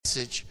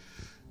message,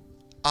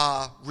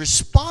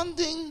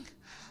 responding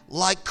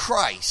like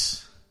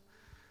Christ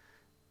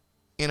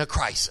in a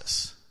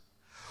crisis.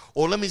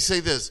 Or let me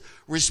say this,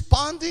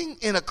 responding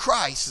in a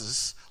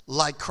crisis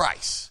like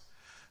Christ.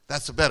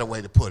 That's a better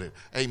way to put it.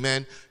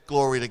 Amen.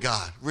 Glory to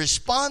God.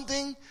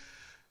 Responding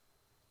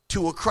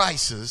to a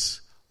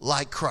crisis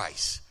like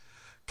Christ.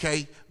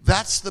 Okay,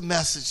 that's the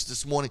message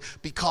this morning,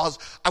 because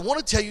I want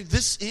to tell you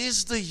this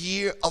is the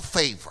year of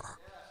favor.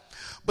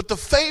 But the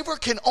favor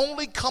can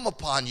only come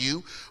upon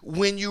you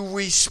when you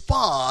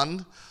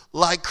respond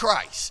like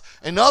Christ.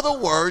 In other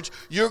words,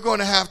 you're going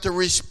to have to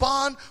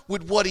respond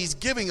with what he's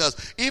giving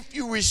us. If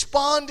you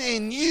respond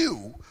in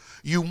you,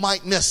 you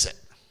might miss it.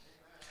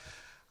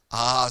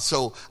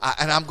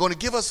 And I'm going to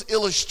give us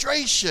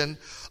illustration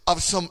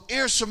of some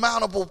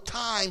insurmountable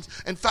times.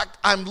 In fact,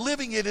 I'm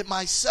living it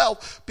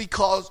myself,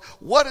 because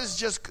what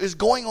is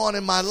going on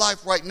in my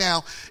life right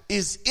now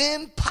is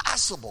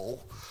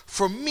impossible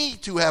for me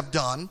to have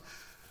done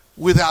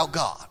without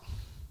God.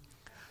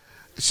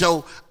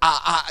 So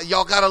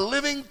y'all got a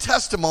living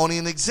testimony,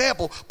 an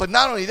example. But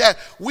not only that,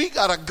 we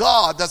got a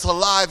God that's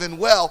alive and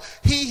well.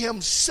 He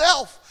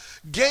himself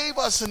gave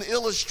us an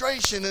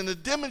illustration and a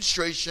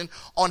demonstration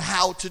on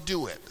how to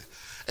do it.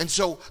 And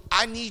so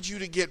I need you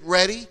to get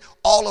ready,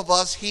 all of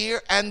us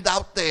here and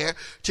out there,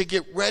 to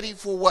get ready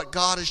for what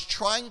God is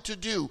trying to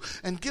do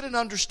and get an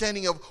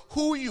understanding of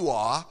who you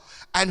are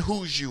and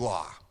whose you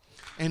are.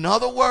 In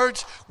other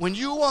words, when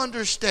you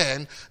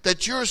understand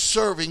that you're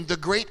serving the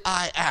great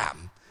I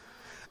am,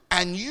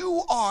 and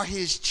you are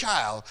his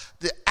child,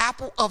 the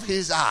apple of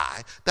his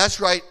eye, that's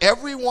right,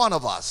 every one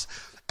of us,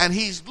 and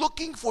he's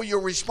looking for your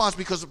response,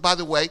 because, by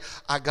the way,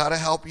 I got to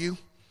help you.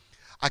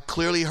 I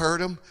clearly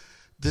heard him.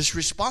 This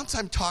response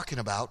I'm talking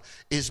about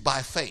is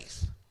by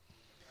faith.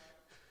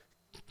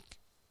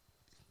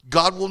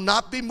 God will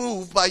not be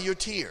moved by your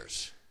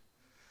tears.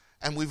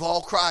 And we've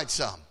all cried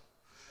some.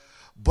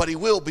 But he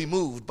will be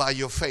moved by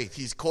your faith.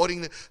 He's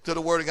quoting to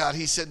the word of God.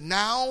 He said,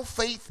 now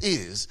faith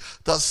is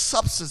the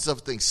substance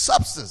of things.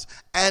 Substance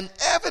and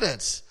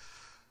evidence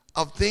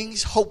of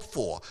things hoped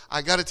for.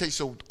 I got to tell you,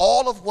 so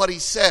all of what he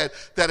said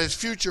that is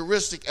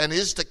futuristic and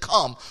is to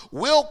come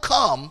will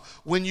come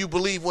when you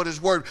believe what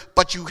his word.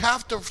 But you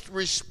have to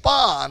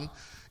respond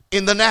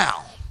in the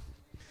now.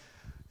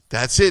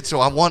 That's it. So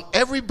I want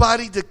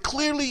everybody to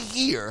clearly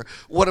hear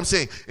what I'm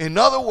saying. In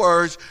other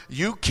words,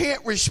 you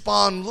can't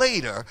respond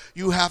later.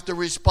 You have to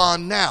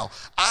respond now.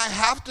 I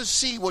have to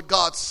see what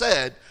God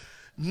said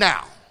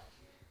now.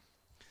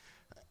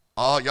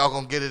 Oh, y'all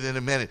gonna get it in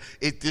a minute.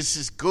 This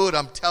is good,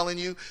 I'm telling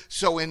you.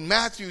 So in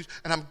Matthew,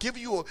 and I'm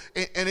giving you,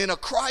 and in a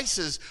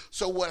crisis,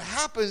 so what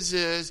happens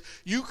is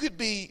you could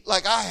be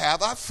like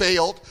I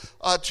failed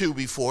too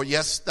before.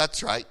 Yes,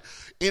 that's right.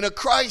 In a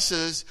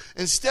crisis,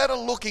 instead of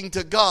looking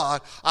to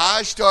God,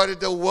 I started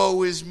to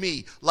woe is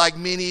me, like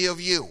many of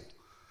you.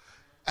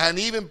 And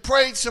even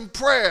prayed some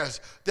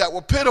prayers that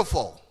were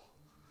pitiful.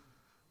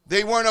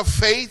 They weren't of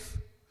faith.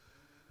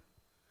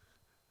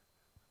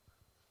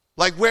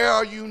 Like, where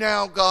are you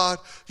now, God?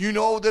 You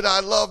know that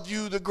I loved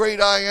you, the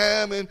great I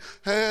am, and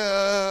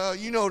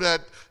you know that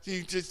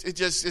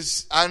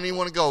I don't even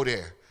want to go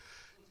there.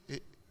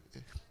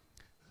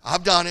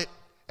 I've done it,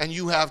 and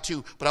you have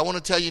too. But I want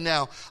to tell you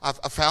now, I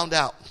found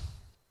out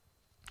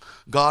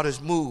God is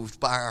moved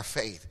by our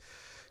faith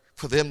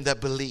for them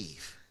that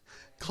believe.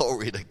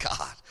 Glory to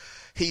God.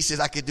 He says,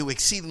 I could do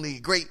exceedingly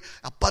great,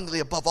 abundantly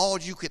above all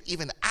you could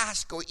even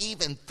ask or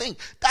even think.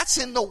 That's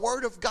in the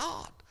Word of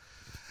God.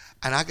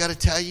 And I got to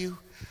tell you,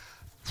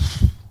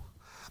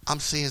 I'm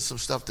seeing some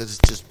stuff that is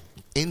just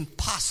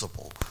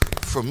impossible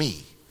for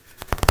me.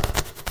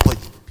 But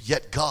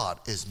yet God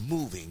is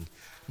moving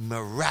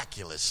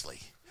miraculously.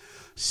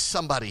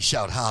 Somebody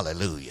shout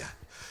hallelujah.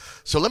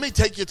 So let me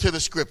take you to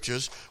the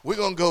scriptures. We're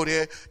going to go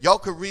there. Y'all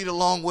could read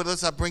along with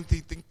us. I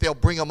think they'll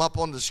bring them up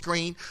on the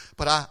screen.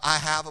 But I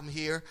have them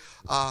here.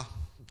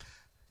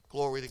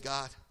 Glory to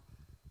God.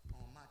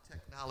 On my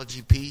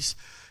technology piece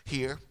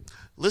here.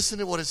 Listen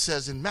to what it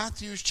says in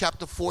Matthew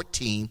chapter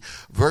 14,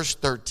 verse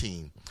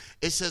 13.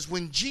 It says,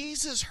 when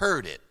Jesus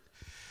heard it,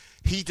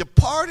 he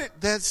departed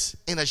thence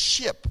in a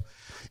ship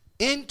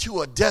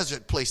into a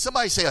desert place.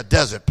 Somebody say a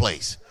desert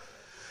place.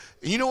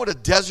 You know what a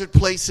desert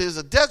place is?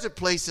 A desert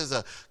place is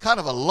a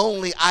kind of a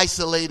lonely,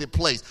 isolated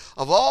place.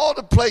 Of all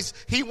the places,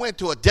 he went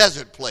to a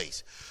desert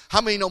place. How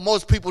many know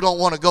most people don't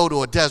want to go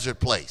to a desert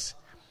place?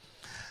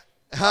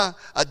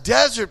 A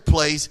desert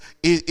place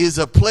is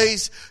a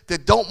place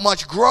that don't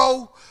much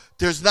grow.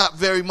 There's not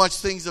very much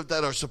things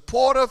that are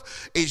supportive.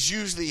 It's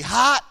usually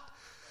hot.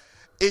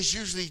 It's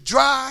usually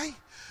dry.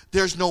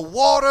 There's no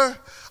water.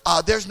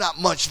 There's not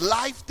much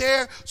life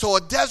there. So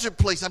a desert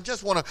place, I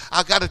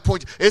got to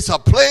point, it's a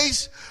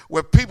place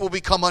where people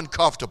become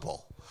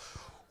uncomfortable.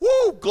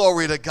 Woo,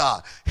 glory to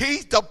God. He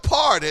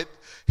departed.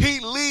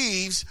 He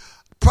leaves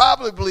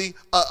probably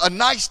a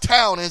nice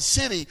town and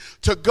city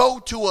to go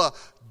to a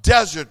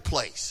desert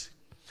place.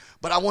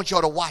 But I want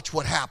y'all to watch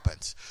what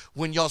happens.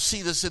 When y'all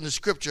see this in the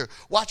scripture,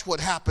 watch what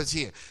happens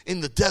here in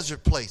the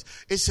desert place.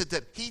 It said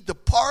that he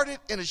departed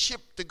in a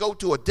ship to go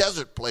to a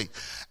desert place.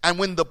 And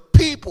when the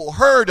people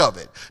heard of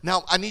it,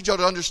 now I need y'all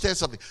to understand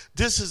something.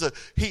 This is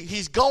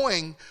he's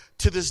going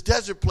to this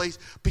desert place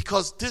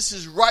because this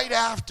is right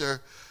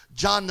after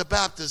John the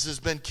Baptist has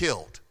been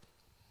killed.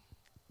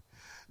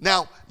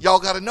 Now, y'all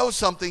got to know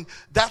something.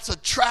 That's a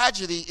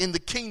tragedy in the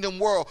kingdom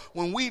world.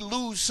 When we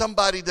lose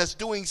somebody that's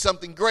doing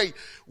something great,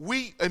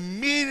 we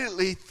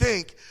immediately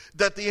think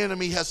that the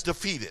enemy has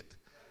defeated,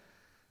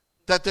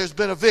 that there's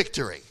been a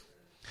victory,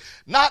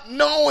 not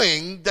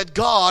knowing that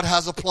God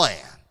has a plan.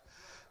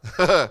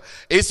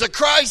 It's a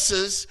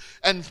crisis,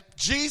 and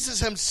Jesus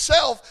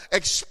himself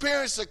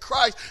experienced a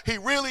crisis. He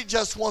really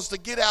just wants to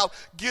get out,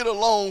 get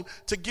alone,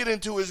 to get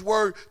into his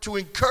word, to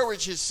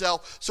encourage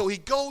himself. So he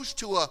goes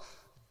to a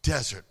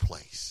desert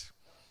place,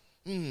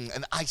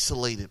 an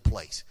isolated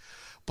place.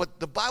 But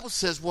the Bible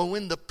says, well,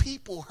 when the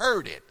people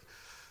heard it,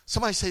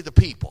 somebody say the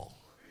people.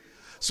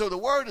 So the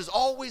word is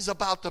always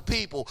about the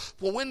people.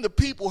 Well, when the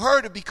people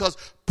heard it, because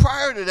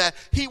prior to that,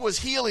 he was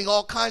healing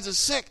all kinds of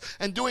sick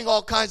and doing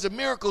all kinds of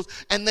miracles,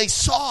 and they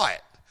saw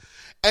it.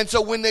 And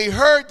so when they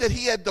heard that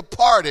he had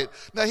departed,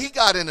 now he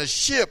got in a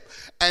ship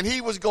and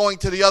he was going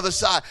to the other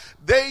side.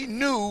 They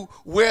knew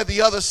where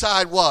the other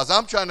side was.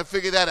 I'm trying to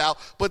figure that out,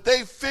 but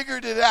they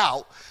figured it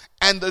out.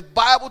 And the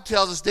Bible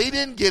tells us they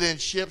didn't get in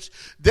ships.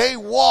 They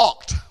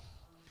walked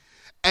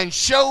and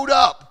showed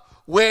up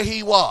where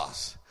he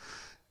was.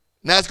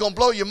 Now it's going to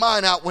blow your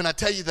mind out when I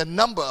tell you the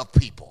number of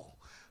people.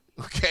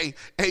 Okay,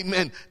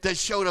 amen, that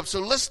showed up. So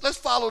let's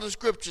follow the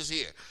scriptures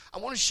here. I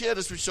want to share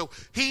this with you. So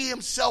he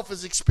himself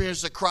has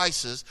experienced a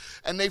crisis,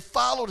 and they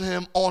followed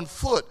him on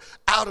foot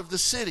out of the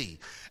city.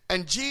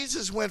 And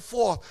Jesus went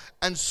forth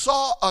and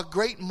saw a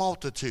great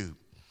multitude,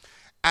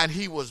 and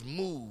he was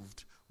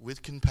moved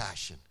with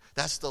compassion.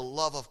 That's the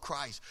love of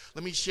Christ.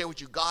 Let me share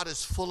with you, God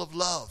is full of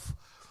love.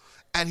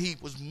 And he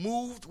was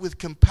moved with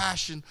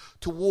compassion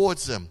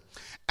towards them.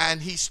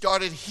 And he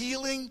started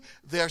healing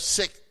their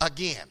sick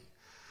again.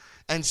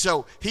 And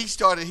so he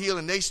started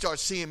healing. They start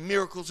seeing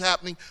miracles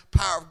happening,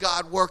 power of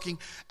God working.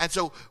 And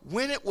so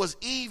when it was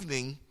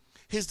evening,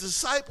 his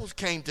disciples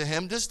came to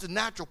him. This is the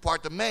natural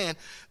part, the man.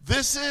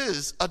 This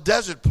is a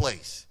desert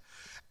place.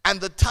 And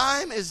the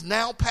time is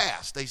now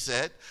past, they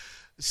said.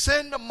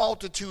 Send the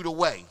multitude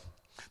away,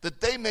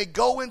 that they may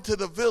go into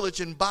the village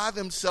and buy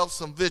themselves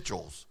some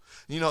victuals.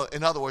 You know,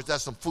 in other words,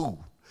 that's some food.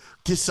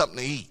 Get something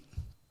to eat.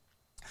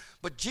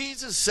 But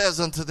Jesus says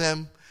unto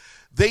them,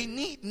 they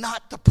need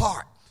not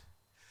depart.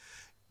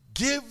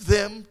 Give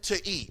them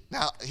to eat.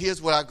 Now,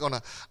 here's what I'm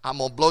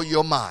gonna blow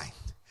your mind.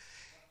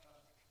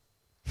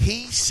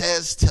 He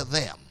says to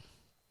them,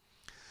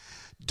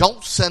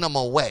 don't send them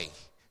away.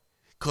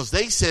 Because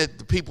they said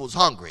the people was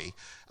hungry,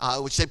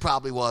 which they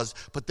probably was,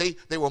 but they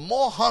were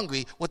more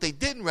hungry. What they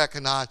didn't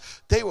recognize,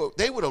 they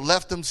would have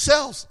left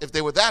themselves if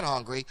they were that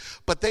hungry,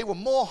 but they were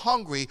more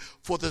hungry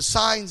for the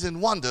signs and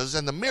wonders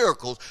and the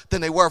miracles than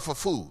they were for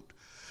food.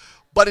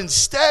 But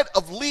instead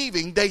of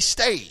leaving, they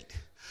stayed.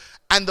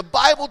 And the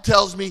Bible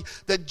tells me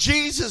that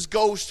Jesus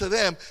goes to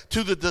them,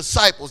 to the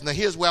disciples. Now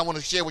here's where I want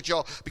to share with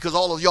y'all, because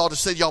all of y'all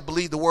just said y'all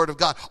believe the word of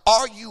God.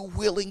 Are you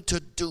willing to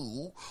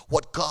do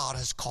what God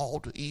has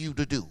called you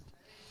to do?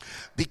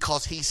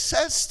 Because he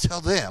says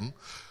to them,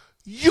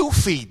 you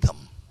feed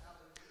them.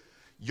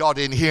 Y'all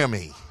didn't hear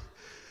me.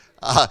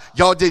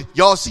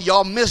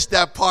 Y'all missed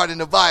that part in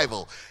the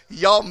Bible.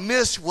 Y'all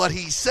missed what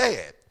he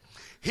said.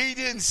 He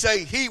didn't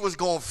say he was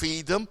going to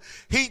feed them.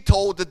 He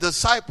told the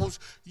disciples,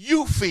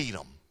 you feed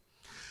them.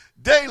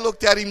 They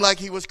looked at him like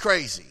he was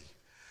crazy.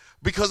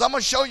 Because I'm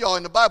going to show y'all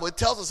in the Bible, it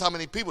tells us how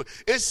many people.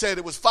 It said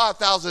it was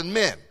 5,000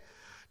 men.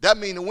 That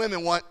means the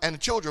women and the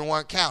children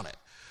weren't counted,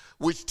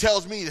 which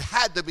tells me it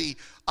had to be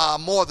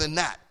more than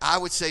that. I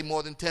would say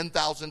more than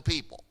 10,000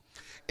 people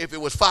if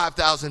it was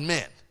 5,000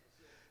 men.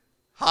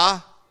 Huh?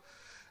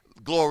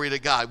 Glory to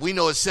God. We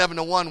know it's 7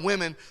 to 1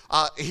 women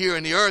here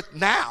in the earth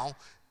now.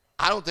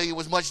 I don't think it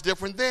was much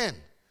different then.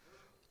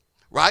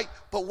 Right?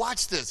 But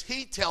watch this.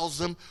 He tells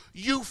them,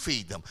 you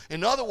feed them.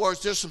 In other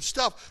words, there's some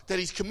stuff that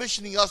he's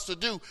commissioning us to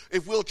do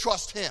if we'll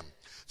trust him.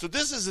 So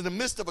this is in the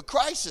midst of a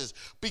crisis,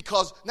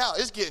 because now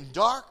it's getting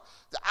dark.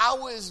 The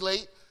hour is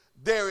late.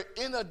 They're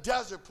in a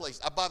desert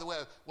place. By the way,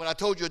 when I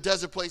told you a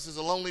desert place is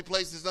a lonely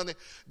place,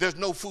 there's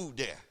no food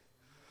there.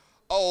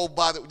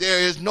 There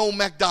is no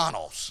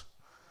McDonald's.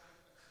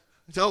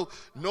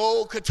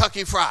 No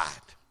Kentucky Fried.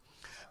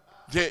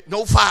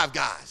 No Five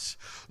Guys.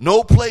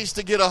 No place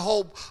to get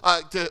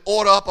to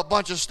order up a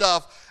bunch of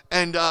stuff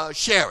and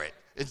share it.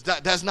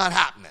 That's not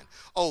happening.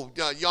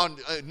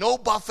 No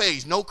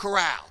buffets, no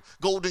corral,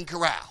 Golden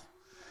Corral.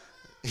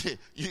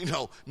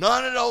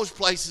 None of those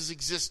places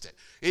existed.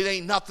 It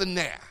ain't nothing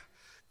there.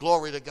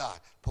 Glory to God.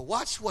 But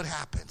watch what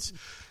happens.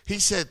 He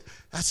said,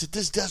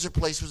 this desert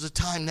place was a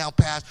time now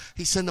past.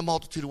 He sent the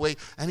multitude away,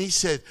 and he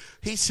says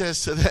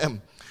to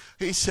them,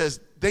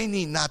 they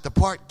need not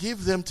depart,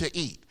 give them to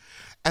eat.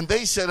 And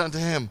they said unto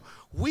him,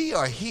 we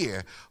are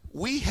here.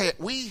 we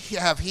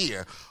have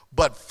here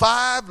but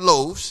 5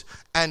 loaves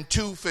and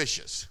 2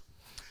 fishes.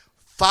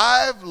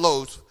 5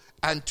 loaves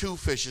and 2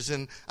 fishes.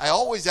 And I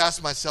always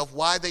ask myself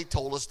why they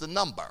told us the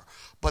number.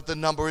 But the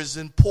number is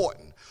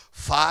important.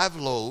 5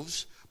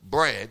 loaves,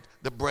 bread,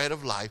 the bread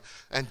of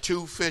life, and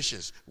 2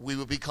 fishes. We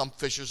will become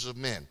fishers of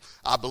men.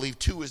 I believe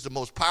 2 is the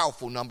most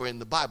powerful number in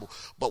the Bible.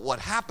 But what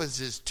happens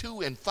is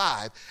 2 and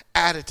 5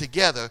 added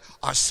together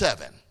are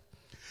 7.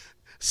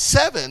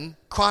 7,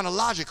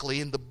 chronologically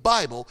in the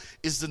Bible,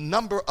 is the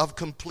number of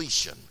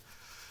completion.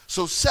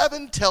 So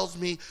 7 tells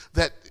me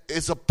that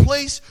it's a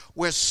place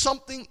where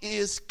something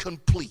is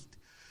complete.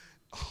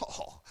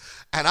 Oh,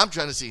 and I'm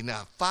trying to see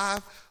now,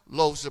 5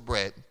 loaves of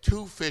bread,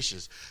 2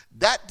 fishes.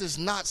 That does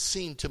not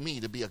seem to me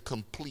to be a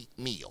complete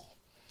meal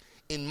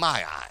in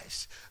my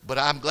eyes. But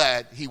I'm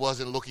glad he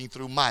wasn't looking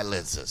through my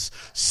lenses.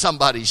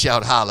 Somebody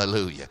shout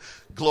hallelujah.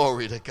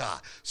 Glory to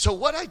God. So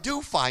what I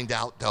do find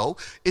out, though,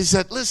 is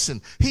that,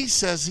 listen, he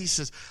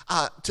says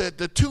to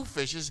the 2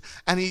 fishes,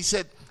 and he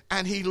said,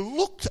 and he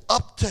looked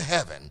up to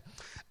heaven,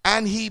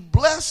 and he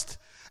blessed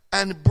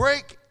and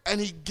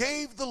and he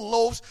gave the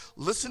loaves.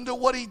 Listen to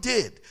what he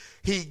did.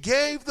 He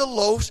gave the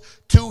loaves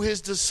to his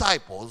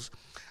disciples,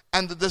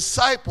 and the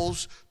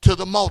disciples to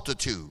the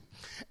multitude.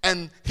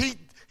 And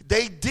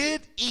they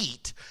did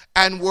eat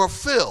and were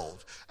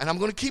filled. And I'm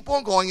going to keep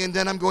on going, and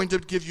then I'm going to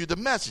give you the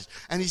message.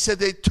 And he said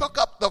they took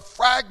up the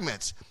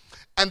fragments,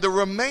 and the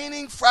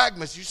remaining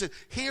fragments. You said,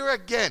 here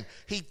again,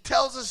 he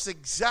tells us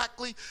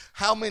exactly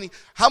how many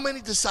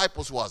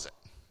disciples was it?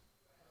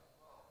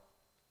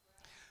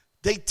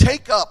 They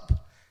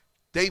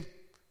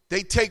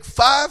take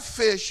 5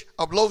 fish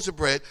of loaves of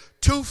bread,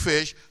 2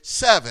 fish,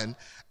 7,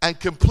 and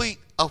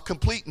a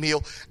complete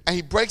meal, and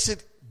he breaks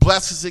it,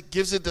 blesses it,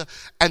 gives it,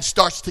 and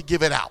starts to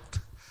give it out.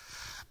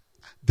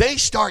 They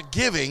start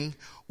giving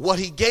what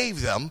he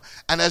gave them,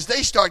 and as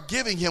they start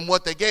giving him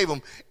what they gave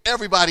him,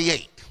 everybody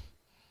ate.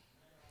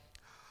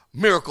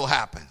 Miracle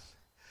happened,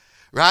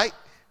 right?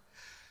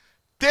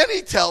 Then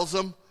he tells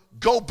them,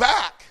 go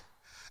back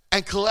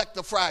and collect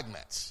the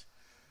fragments.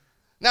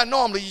 Now,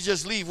 normally you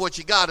just leave what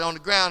you got on the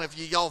ground. If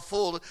you're all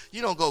full,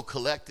 you don't go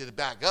collect it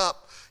back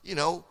up. You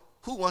know,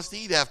 who wants to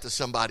eat after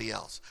somebody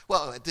else?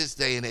 Well, at this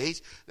day and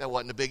age, that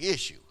wasn't a big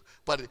issue.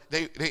 But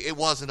it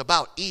wasn't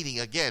about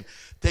eating again.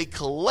 They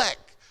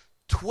collect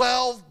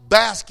 12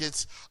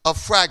 baskets of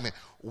fragment.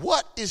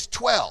 What is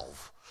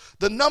 12?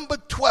 The number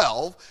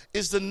 12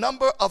 is the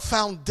number of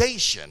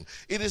foundation.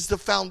 It is the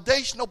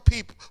foundational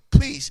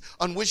piece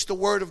on which the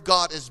word of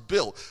God is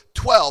built.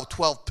 12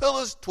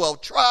 pillars,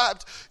 12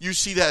 tribes. You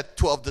see that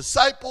 12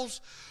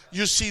 disciples.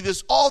 You see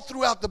this all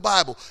throughout the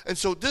Bible. And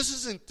so this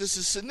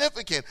is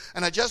significant.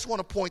 And I just want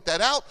to point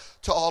that out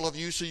to all of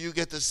you so you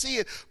get to see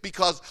it,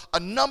 because a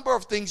number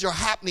of things are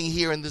happening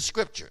here in the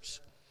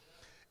scriptures.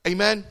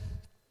 Amen.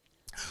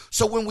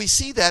 So when we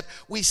see that,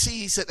 he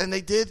said, and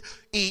they did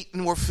eat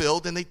and were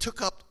filled, and they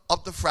took up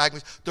the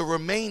fragments, the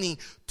remaining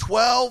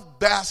 12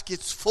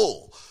 baskets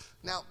full.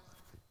 Now,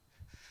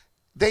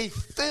 they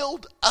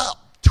filled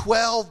up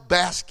 12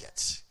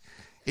 baskets.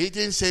 It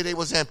didn't say they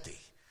was empty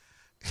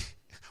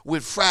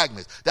with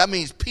fragments. That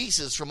means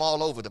pieces from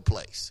all over the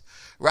place,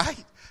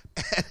 right?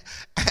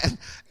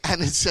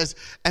 And it says,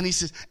 and he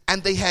says,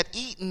 and they had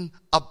eaten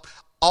up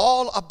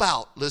all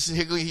about, listen,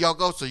 here y'all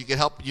go so you can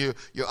help your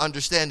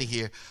understanding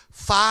here,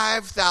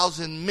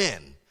 5,000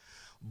 men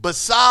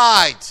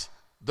besides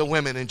the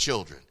women and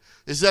children.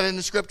 Is that in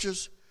the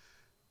scriptures?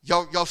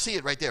 Y'all see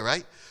it right there,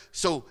 right?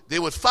 So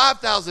there was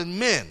 5,000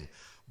 men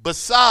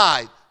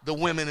beside the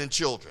women and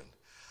children.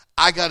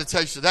 I got to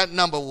tell you, so that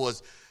number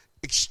was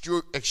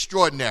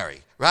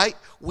extraordinary, right?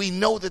 We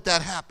know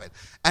that happened.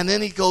 And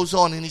then he goes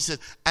on and he says,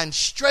 and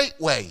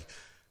straightway,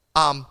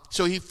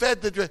 so he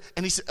fed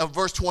and he said,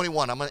 verse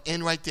 21, I'm going to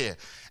end right there.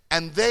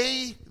 And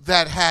they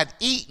that had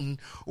eaten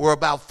were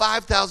about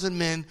 5,000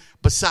 men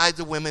besides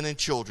the women and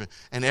children,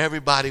 and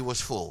everybody was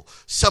full.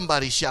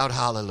 Somebody shout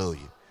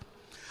hallelujah.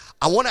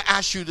 I want to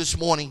ask you this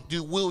morning,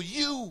 will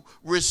you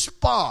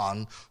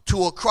respond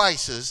to a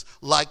crisis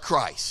like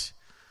Christ?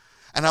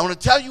 And I want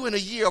to tell you, in a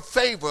year of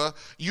favor,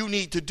 you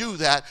need to do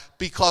that,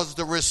 because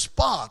the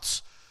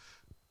response,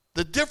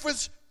 the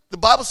difference, the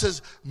Bible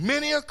says,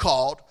 many are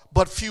called,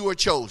 but few are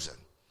chosen.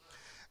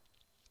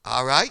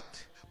 All right?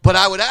 But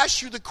I would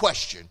ask you the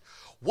question,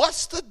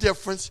 what's the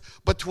difference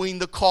between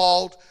the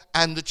called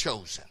and the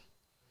chosen?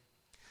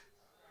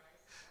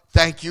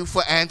 Thank you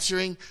for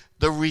answering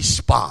the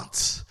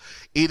response.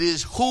 It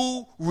is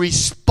who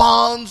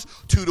responds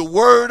to the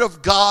word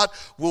of God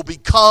will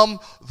become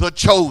the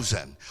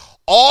chosen.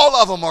 All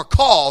of them are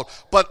called,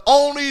 but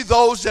only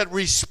those that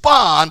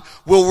respond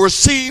will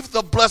receive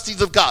the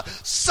blessings of God.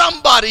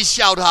 Somebody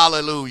shout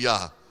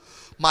hallelujah.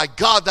 My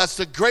God, that's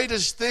the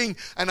greatest thing,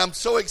 and I'm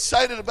so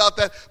excited about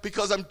that,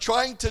 because I'm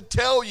trying to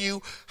tell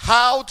you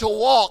how to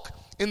walk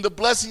in the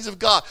blessings of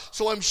God.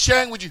 So I'm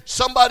sharing with you.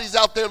 Somebody's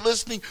out there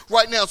listening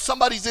right now.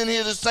 Somebody's in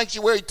here in the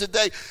sanctuary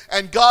today,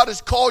 and God has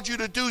called you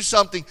to do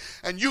something,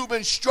 and you've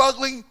been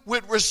struggling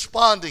with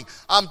responding.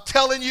 I'm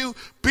telling you,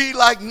 be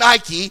like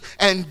Nike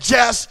and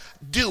just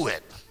do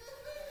it.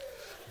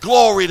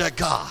 Glory to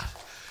God.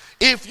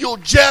 If you'll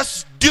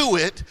just do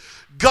it,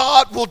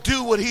 God will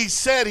do what he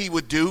said he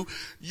would do.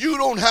 You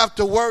don't have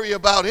to worry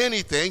about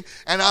anything.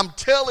 And I'm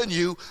telling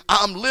you,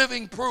 I'm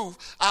living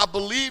proof. I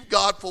believe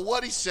God for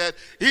what he said,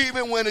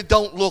 even when it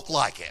don't look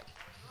like it.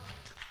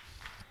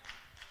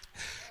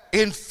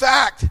 In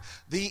fact,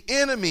 the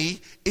enemy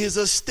is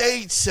a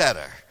stage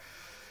setter.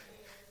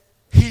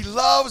 He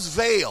loves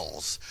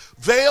veils.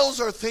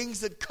 Veils are things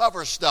that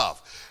cover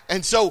stuff.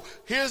 And so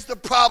here's the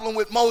problem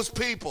with most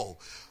people.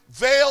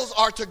 Veils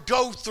are to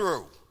go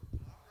through.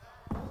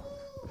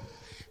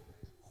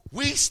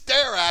 We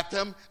stare at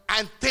them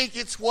and think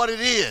it's what it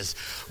is.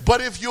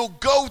 But if you'll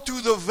go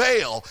through the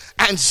veil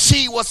and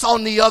see what's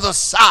on the other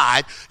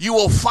side, you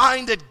will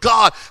find that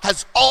God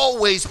has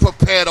always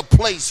prepared a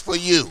place for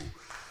you.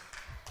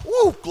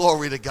 Woo,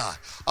 glory to God.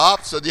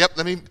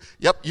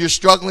 You're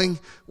struggling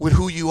with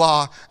who you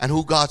are and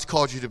who God's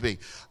called you to be.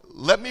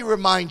 Let me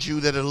remind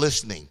you that are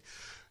listening.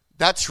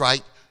 That's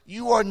right.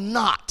 You are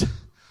not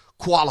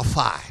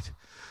qualified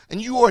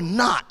and you are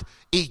not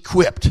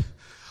equipped,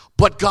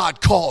 but God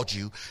called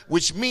you,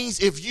 which means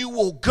if you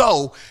will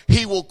go,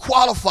 he will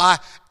qualify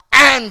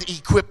and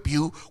equip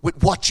you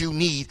with what you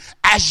need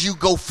as you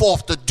go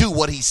forth to do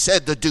what he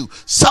said to do.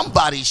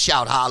 Somebody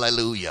shout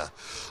hallelujah.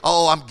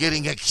 Oh, I'm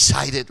getting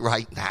excited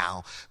right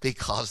now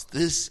because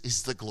this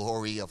is the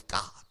glory of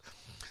God.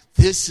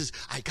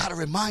 I got to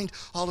remind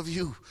all of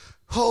you,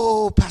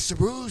 oh, Pastor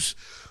Bruce,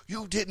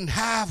 you didn't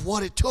have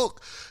what it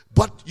took,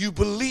 but you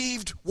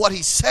believed what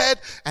he said,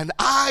 and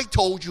I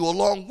told you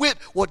along with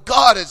what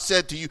God had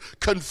said to you,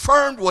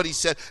 confirmed what he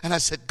said, and I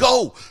said,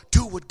 go,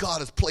 do what God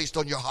has placed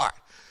on your heart.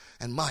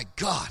 And my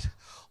God,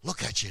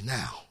 look at you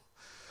now.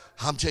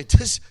 I'm saying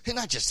this, it's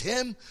not just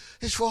him,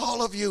 it's for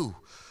all of you.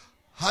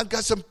 I've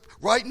got some,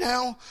 right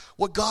now,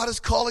 what God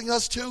is calling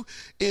us to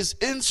is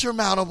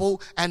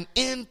insurmountable and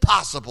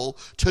impossible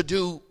to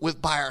do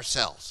by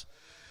ourselves.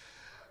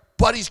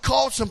 But he's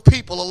called some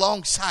people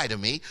alongside of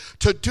me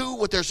to do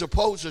what they're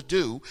supposed to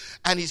do.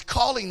 And he's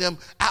calling them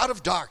out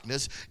of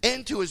darkness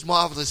into his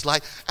marvelous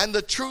light. And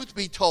the truth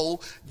be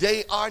told,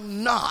 they are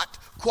not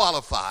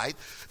qualified.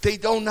 They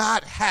do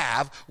not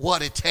have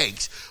what it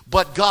takes.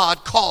 But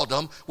God called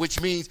them, which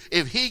means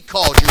if he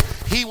called you,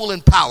 he will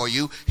empower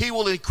you. He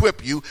will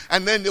equip you.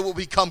 And then it will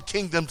become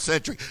kingdom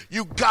centric.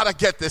 You got to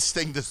get this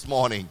thing this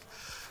morning.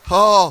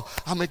 Oh,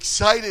 I'm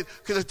excited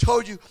because I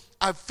told you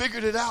I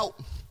figured it out.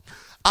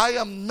 I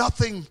am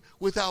nothing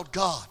without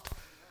God.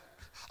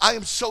 I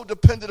am so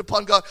dependent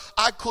upon God.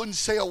 I couldn't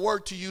say a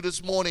word to you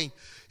this morning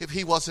if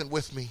he wasn't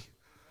with me,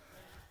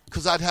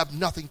 because I'd have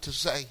nothing to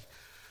say.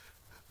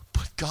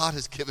 But God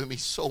has given me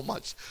so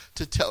much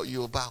to tell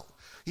you about.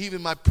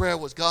 Even my prayer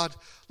was, God,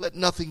 let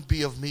nothing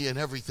be of me and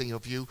everything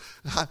of you.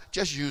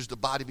 Just use the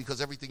body,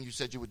 because everything you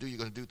said you would do, you're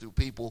going to do through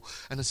people.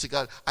 And I said,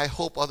 God, I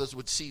hope others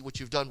would see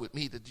what you've done with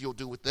me, that you'll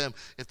do with them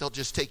if they'll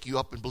just take you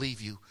up and believe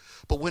you.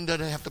 But when do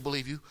they have to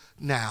believe you?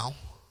 Now.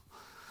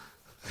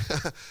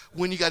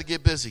 When you got to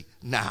get busy?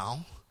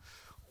 Now.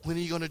 When are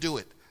you going to do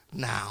it?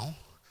 Now.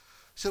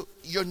 So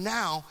your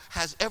now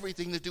has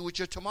everything to do with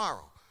your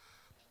tomorrow.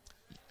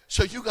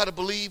 So you got to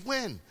believe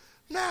when?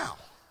 Now.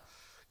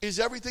 Is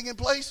everything in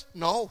place?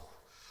 No.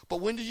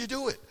 But when do you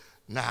do it?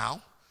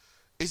 Now.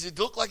 Does it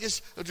look like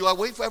it's, do I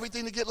wait for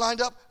everything to get lined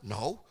up?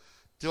 No.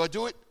 Do I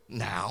do it?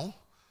 Now.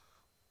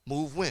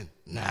 Move when?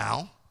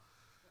 Now.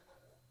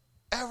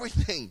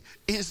 Everything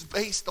is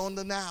based on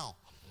the now.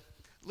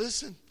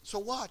 Listen, so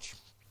watch.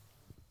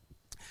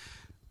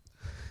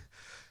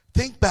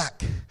 Think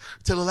back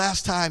to the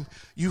last time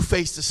you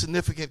faced a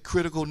significant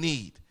critical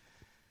need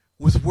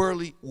with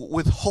wholly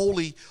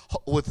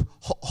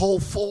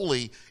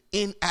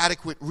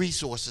inadequate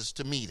resources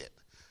to meet it.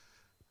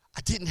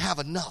 I didn't have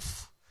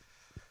enough.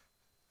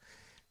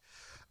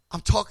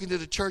 I'm talking to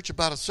the church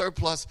about a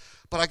surplus,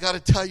 but I got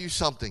to tell you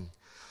something.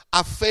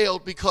 I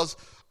failed because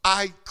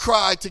I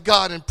cried to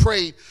God and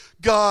prayed,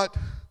 God,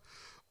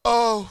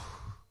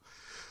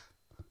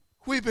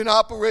 we've been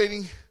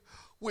operating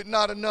with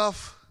not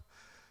enough.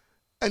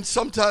 And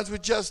sometimes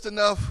with just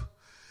enough,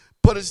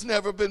 but it's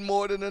never been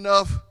more than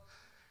enough.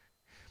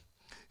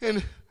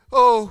 And,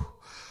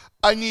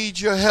 I need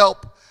your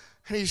help.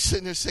 And he's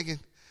sitting there singing,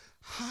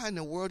 how in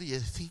the world do you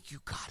think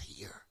you got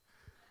here?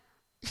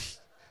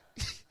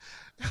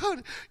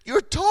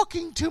 You're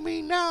talking to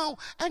me now,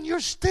 and you're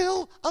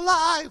still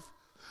alive.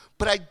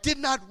 But I did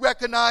not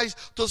recognize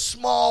the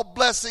small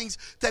blessings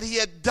that he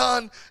had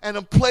done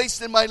and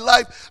placed in my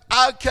life.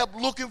 I kept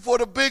looking for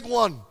the big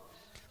one.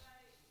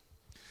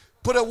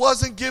 But I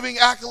wasn't giving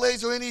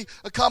accolades or any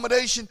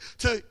accommodation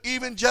to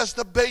even just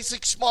the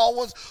basic small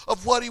ones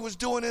of what he was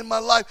doing in my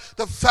life.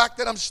 The fact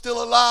that I'm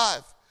still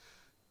alive.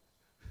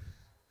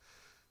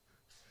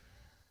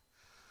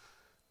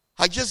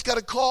 I just got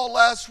a call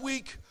last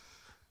week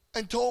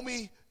and told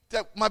me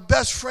that my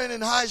best friend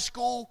in high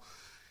school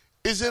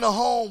is in a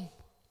home.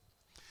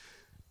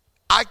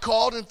 I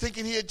called him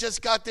thinking he had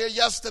just got there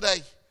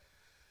yesterday.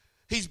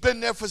 He's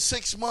been there for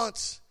 6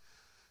 months.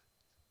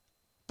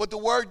 But the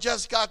word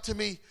just got to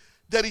me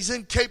that he's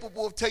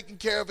incapable of taking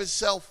care of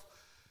himself.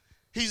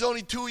 He's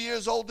only 2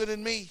 years older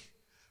than me.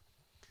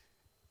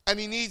 And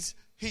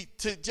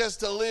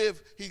to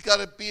live, he's got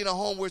to be in a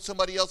home where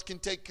somebody else can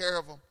take care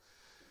of him.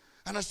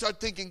 And I start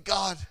thinking,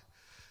 God,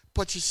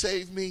 but you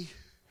saved me.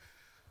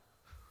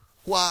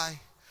 Why?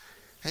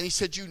 And he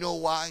said, you know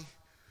why.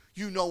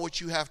 You know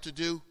what you have to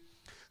do.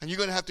 And you're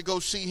going to have to go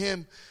see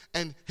him.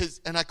 And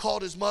I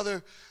called his mother,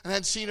 and I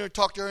hadn't seen her,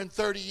 talked to her in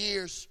 30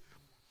 years.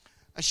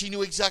 And she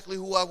knew exactly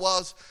who I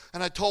was.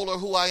 And I told her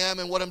who I am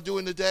and what I'm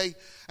doing today.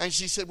 And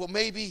she said, well,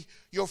 maybe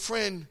your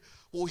friend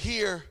will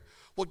hear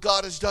what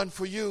God has done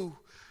for you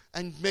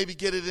and maybe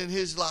get it in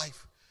his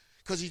life.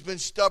 Because he's been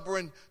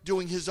stubborn,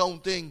 doing his own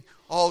thing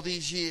all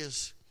these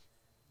years.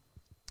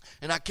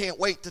 And I can't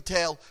wait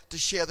to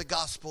share the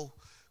gospel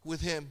with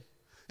him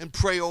and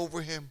pray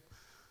over him.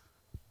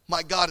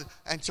 My God.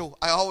 And so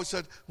I always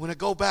said, when I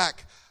go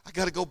back, I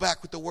got to go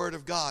back with the word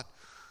of God.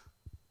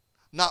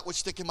 Not with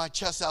sticking my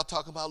chest out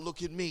talking about,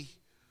 look at me.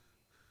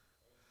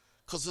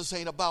 Because this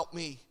ain't about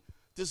me.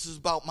 This is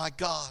about my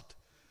God.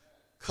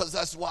 Because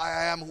that's why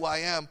I am who I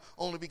am.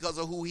 Only because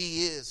of who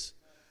he is.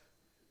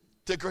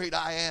 The great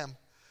I am.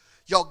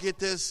 Y'all get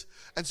this?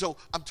 And so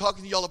I'm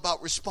talking to y'all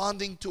about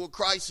responding to a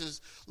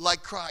crisis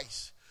like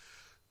Christ.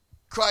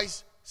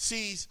 Christ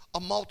sees a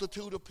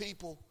multitude of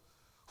people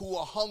who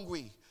are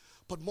hungry.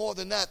 But more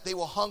than that, they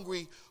were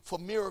hungry for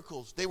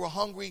miracles. They were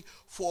hungry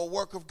for a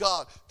work of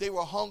God. They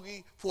were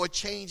hungry for a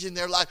change in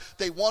their life.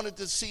 They wanted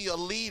to see a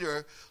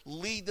leader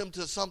lead them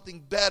to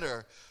something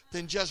better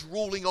than just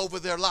ruling over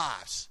their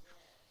lives.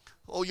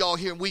 Oh, y'all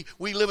hear, we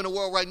live in a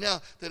world right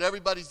now that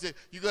everybody's there.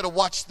 You got to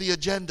watch the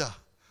agenda.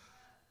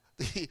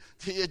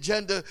 The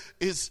agenda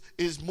is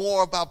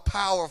more about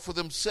power for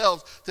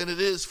themselves than it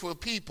is for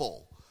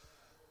people.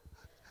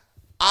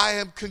 I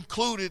am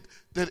concluded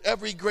that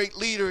every great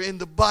leader in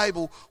the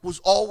Bible was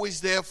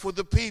always there for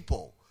the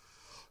people.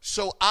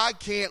 So I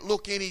can't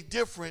look any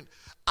different.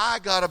 I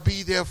got to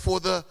be there for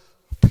the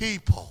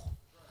people.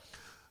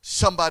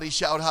 Somebody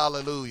shout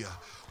hallelujah.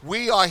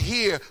 We are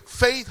here.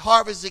 Faith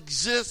Harvest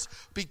exists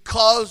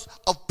because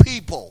of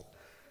people.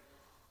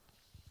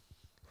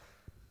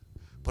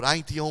 But I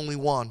ain't the only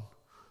one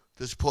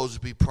that's supposed to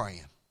be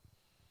praying.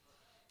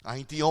 I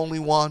ain't the only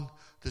one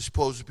that's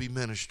supposed to be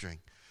ministering.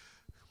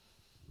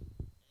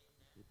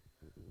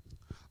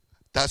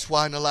 That's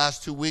why in the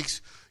last 2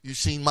 weeks, you've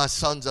seen my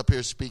sons up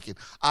here speaking.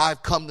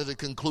 I've come to the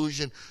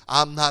conclusion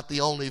I'm not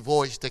the only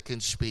voice that can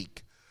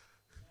speak.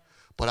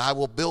 But I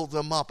will build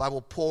them up. I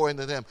will pour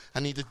into them. I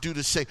need to do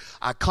the same.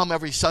 I come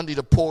every Sunday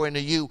to pour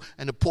into you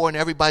and to pour into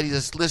everybody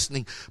that's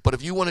listening. But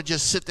if you want to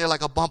just sit there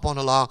like a bump on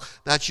the log,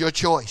 that's your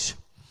choice.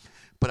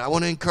 But I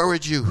want to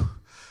encourage you.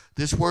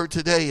 This word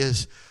today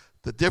is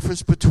the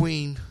difference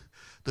between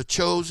the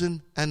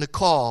chosen and the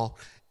call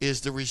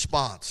is the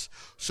response.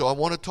 So I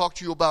want to talk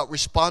to you about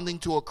responding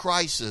to a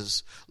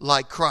crisis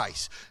like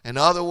Christ. In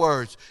other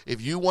words,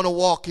 if you want to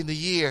walk in the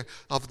year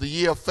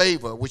of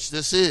favor, which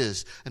this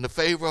is, in the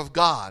favor of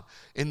God,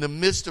 in the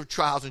midst of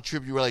trials and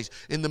tribulations,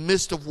 in the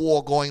midst of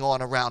war going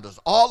on around us,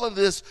 all of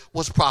this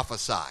was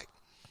prophesied.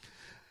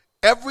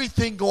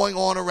 Everything going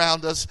on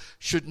around us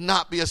should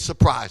not be a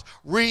surprise.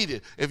 Read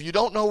it. If you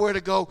don't know where to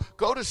go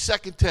to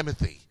 2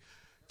 Timothy.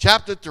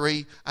 Chapter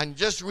 3, and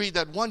just read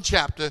that one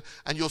chapter,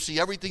 and you'll see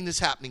everything that's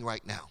happening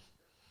right now.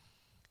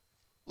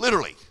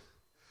 Literally.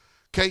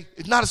 Okay?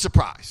 It's not a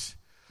surprise.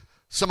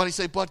 Somebody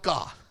say, but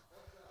God.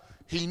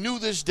 He knew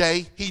this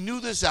day, he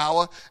knew this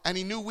hour, and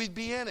he knew we'd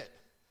be in it.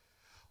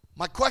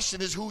 My question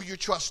is who you're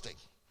trusting.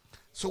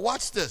 So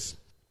watch this.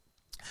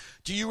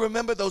 Do you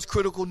remember those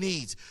critical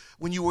needs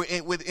when you were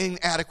with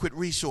inadequate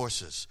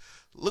resources?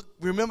 Look,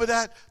 remember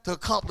that? To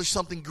accomplish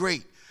something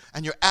great.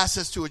 And your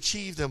assets to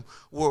achieve them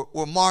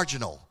were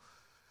marginal.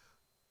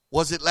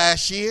 Was it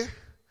last year?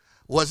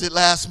 Was it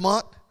last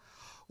month?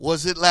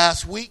 Was it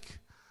last week?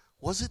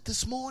 Was it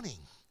this morning?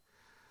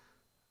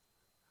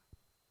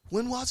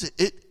 When was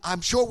it?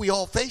 I'm sure we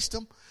all faced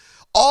them.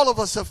 All of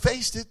us have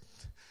faced it.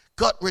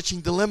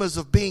 Gut-wrenching dilemmas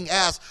of being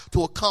asked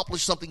to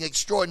accomplish something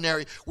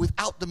extraordinary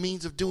without the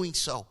means of doing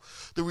so.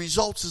 The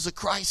results is a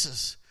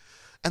crisis.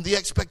 And the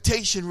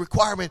expectation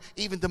requirement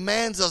even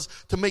demands us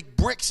to make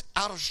bricks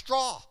out of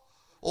straw.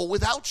 Or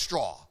without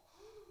straw,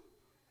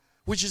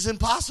 which is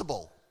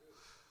impossible.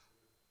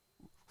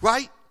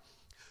 Right?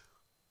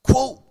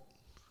 Quote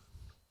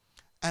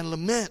and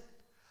lament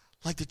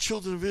like the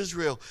children of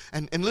Israel.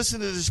 And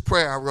listen to this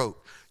prayer I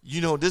wrote. You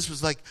know, this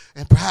was like,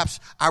 and perhaps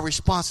our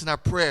response in our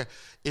prayer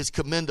is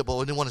commendable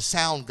and they want to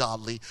sound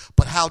godly,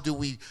 but how do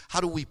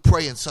we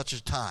pray in such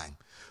a time?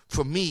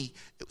 For me,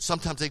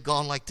 sometimes they've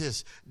gone like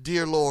this.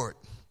 Dear Lord,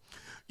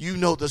 you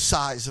know the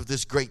size of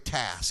this great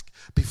task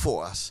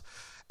before us.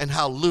 And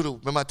how little,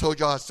 remember I told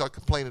y'all I started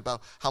complaining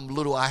about how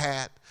little I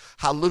had,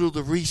 how little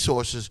the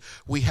resources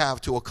we have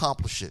to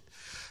accomplish it.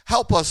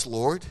 Help us,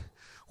 Lord.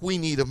 We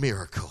need a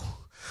miracle.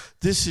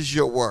 This is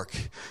your work,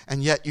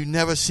 and yet you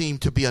never seem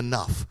to be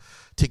enough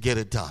to get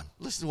it done.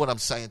 Listen to what I'm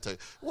saying to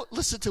you.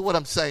 Listen to what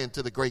I'm saying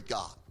to the great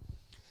God.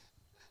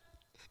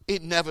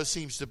 It never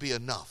seems to be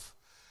enough.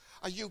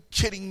 Are you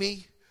kidding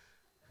me?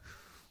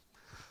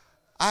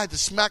 I had to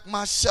smack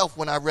myself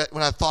when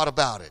I thought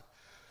about it.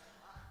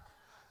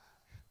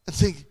 And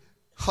think,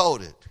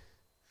 hold it.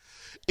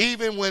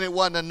 Even when it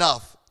wasn't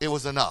enough, it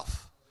was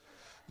enough.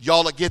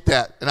 Y'all will get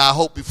that, and I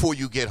hope before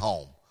you get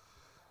home.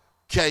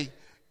 Okay?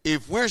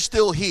 If we're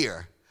still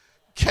here,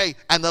 okay,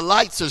 and the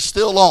lights are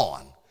still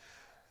on,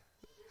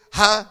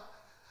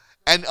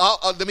 and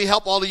let me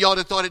help all of y'all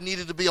that thought it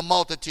needed to be a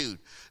multitude.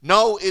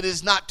 No, it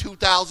is not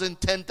 2,000,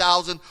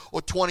 10,000,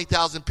 or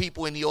 20,000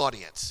 people in the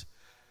audience.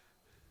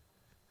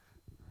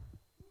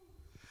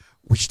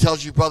 Which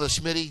tells you, Brother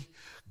Smitty,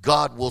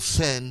 God will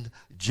send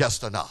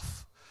just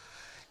enough.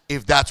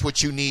 If that's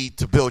what you need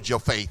to build your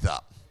faith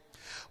up.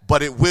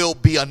 But it will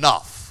be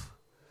enough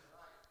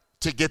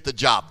to get the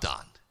job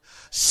done.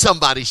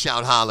 Somebody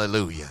shout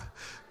hallelujah.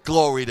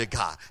 Glory to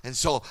God. And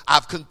so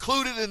I've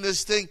concluded in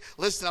this thing.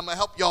 Listen, I'm going to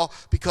help y'all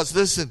because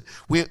listen,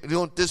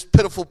 this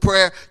pitiful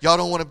prayer, y'all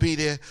don't want to be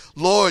there.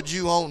 Lord,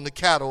 you own the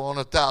cattle on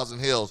 1,000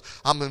 hills.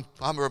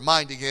 I'm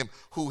reminding him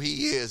who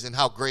he is and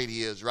how great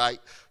he is, right?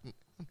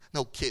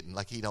 No kidding,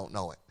 like he don't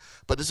know it.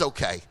 But it's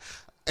okay.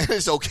 And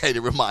it's okay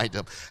to remind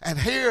him. And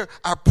hear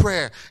our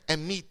prayer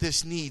and meet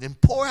this need and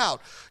pour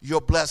out your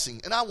blessing.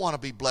 And I want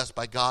to be blessed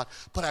by God,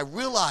 but I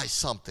realize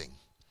something.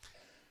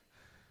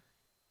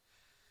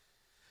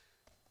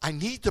 I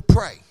need to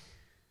pray.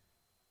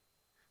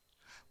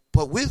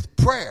 But with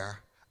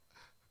prayer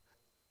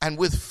and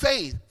with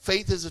faith,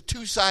 faith is a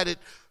two-sided,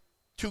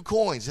 two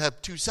coins that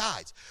have two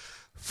sides.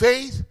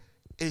 Faith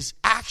is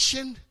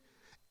action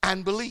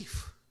and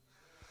belief.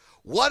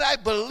 What I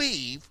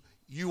believe,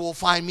 you will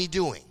find me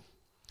doing.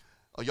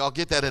 Oh, y'all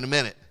get that in a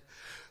minute.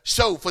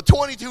 So for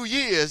 22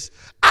 years,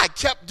 I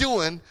kept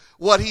doing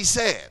what he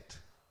said.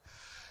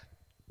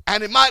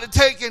 And it might have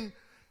taken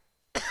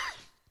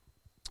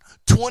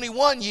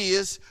 21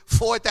 years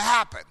for it to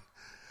happen.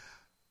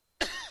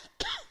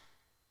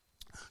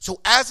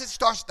 So as it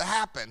starts to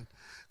happen,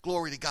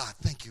 glory to God,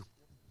 thank you.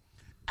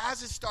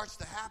 As it starts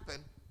to happen,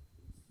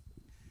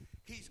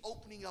 he's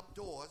opening up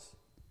doors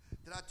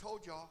that I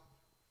told y'all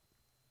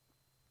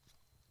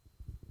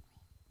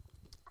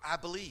I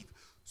believe.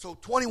 So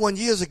 21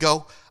 years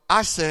ago,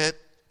 I said,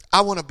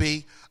 I want to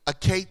be a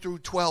K through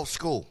 12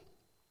 school.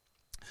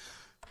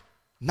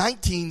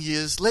 19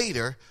 years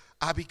later,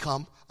 I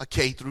become a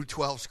K through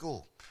 12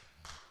 school.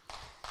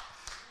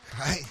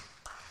 Right?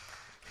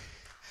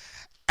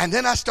 And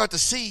then I start to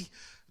see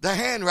the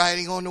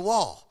handwriting on the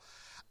wall.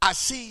 I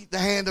see the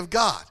hand of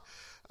God.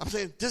 I'm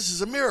saying, this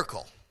is a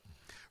miracle.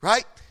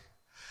 Right?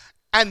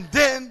 And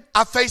then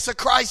I face a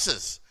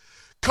crisis.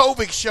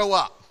 COVID show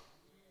up.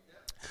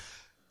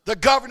 The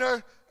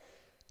governor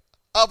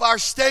of our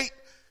state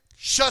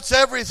shuts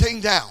everything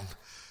down.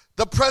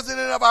 The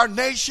president of our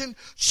nation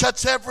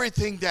shuts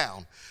everything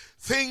down.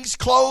 Things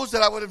closed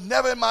that I would have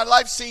never in my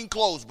life seen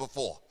closed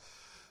before.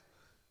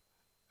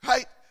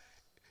 Right?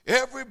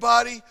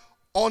 Everybody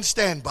on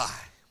standby.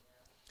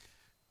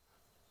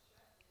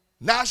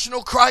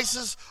 National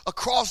crisis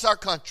across our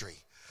country.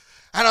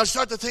 And I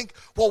start to think,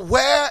 well,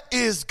 where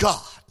is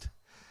God?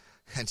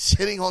 And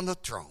sitting on the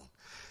throne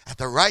at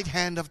the right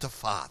hand of the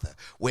Father,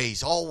 where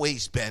he's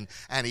always been,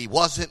 and he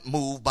wasn't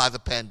moved by the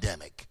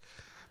pandemic.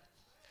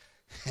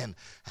 And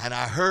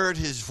I heard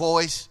his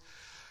voice,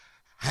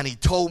 and he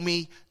told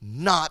me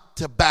not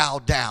to bow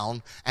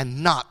down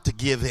and not to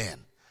give in.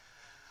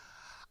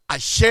 I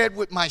shared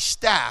with my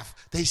staff.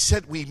 They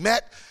said we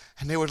met,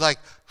 and they were like,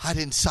 I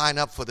didn't sign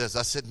up for this.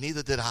 I said,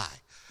 neither did I.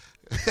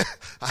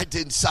 I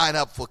didn't sign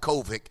up for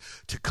COVID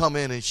to come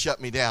in and shut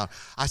me down.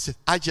 I said,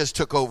 I just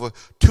took over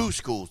 2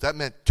 schools. That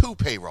meant 2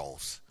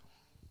 payrolls.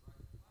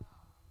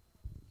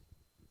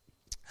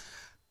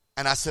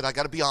 And I said, I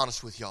got to be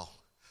honest with y'all.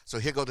 So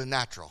here go the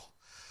natural.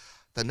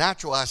 The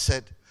natural, I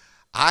said,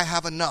 I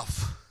have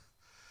enough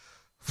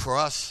for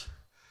us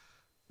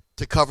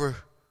to cover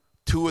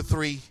 2 or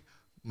 3,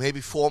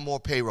 maybe 4 more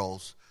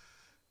payrolls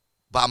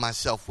by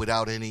myself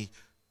without any,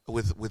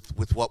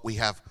 with what we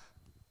have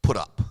put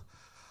up.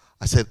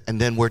 I said, and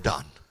then we're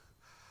done.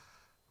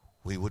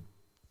 We would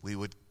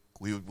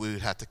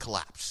have to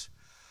collapse.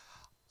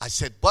 I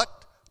said, but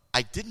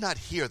I did not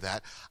hear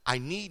that. I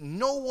need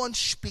no one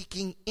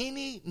speaking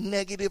any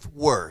negative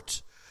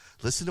words.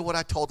 Listen to what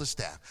I told the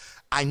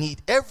staff. I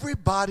need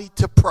everybody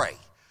to pray.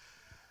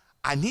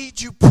 I need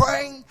you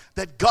praying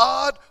that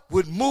God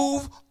would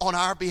move on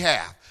our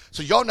behalf.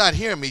 So y'all not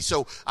hearing me.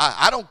 So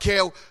I don't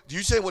care.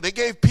 You say, well, they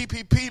gave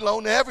PPP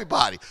loan to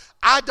everybody.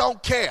 I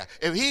don't care.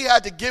 If he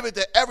had to give it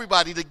to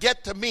everybody to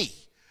get to me,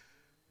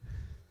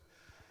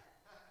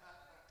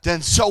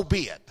 then so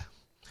be it.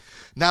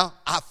 Now,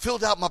 I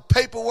filled out my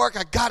paperwork.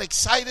 I got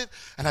excited,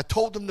 and I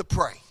told them to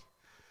pray.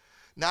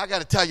 Now, I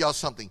got to tell y'all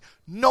something.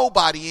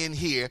 Nobody in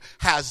here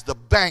has a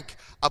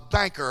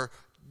banker.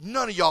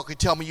 None of y'all can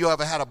tell me you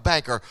ever had a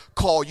banker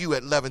call you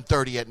at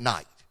 11:30 at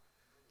night.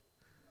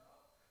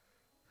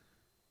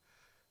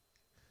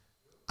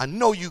 I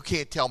know you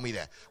can't tell me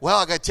that. Well,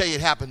 I got to tell you,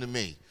 it happened to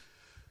me.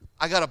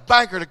 I got a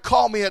banker to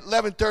call me at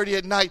 11:30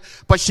 at night,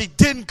 but she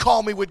didn't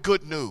call me with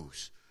good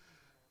news.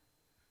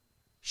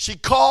 She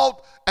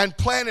called and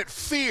planted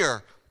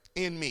fear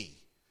in me.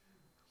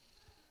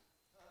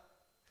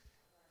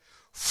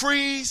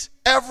 freeze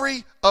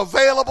every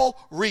available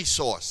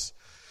resource.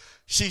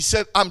 She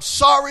said, I'm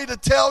sorry to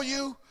tell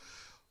you,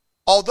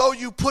 although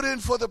you put in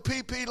for the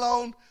PP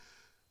loan,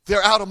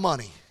 they're out of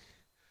money.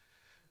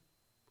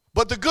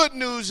 But the good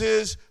news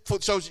is,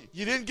 so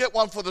you didn't get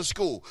one for the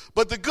school.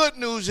 But the good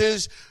news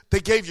is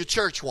they gave your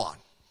church one.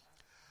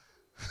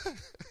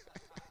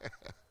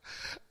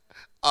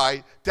 All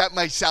right, that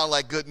may sound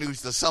like good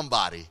news to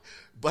somebody,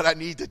 but I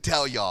need to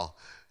tell y'all,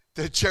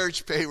 the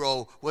church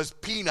payroll was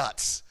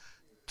peanuts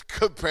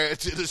compared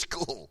to the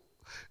school.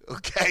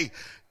 Okay,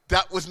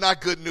 that was not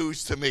good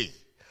news to me.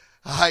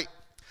 All right,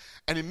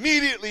 and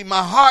immediately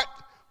my heart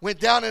went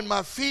down in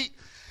my feet,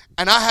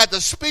 and I had to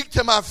speak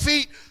to my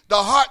feet. The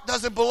heart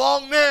doesn't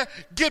belong there.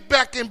 Get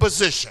back in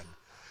position.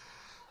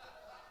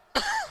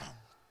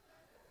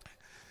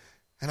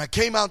 And I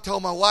came out and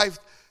told my wife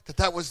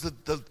that was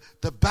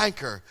the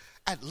banker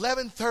at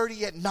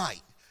 11:30 at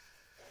night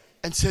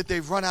and said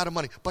they've run out of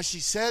money. But she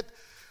said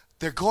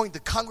the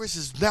Congress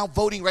is now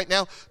voting right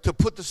now to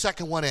put the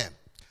second one in.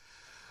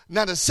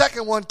 Now the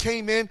second one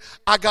came in,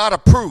 I got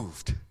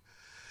approved.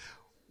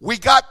 We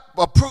got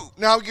approved.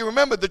 Now you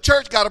remember the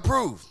church got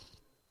approved.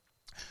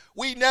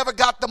 We never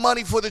got the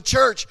money for the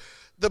church.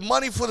 The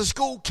money for the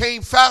school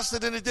came faster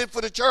than it did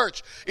for the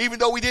church, even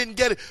though we didn't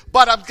get it.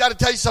 But I've got to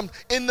tell you something.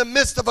 In the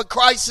midst of a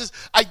crisis,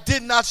 I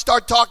did not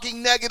start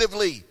talking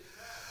negatively.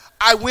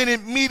 I went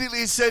immediately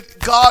and said,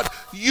 God,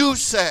 you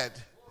said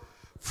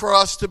for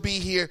us to be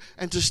here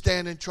and to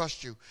stand and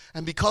trust you.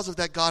 And because of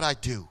that, God, I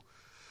do.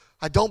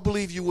 I don't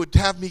believe you would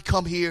have me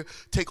come here,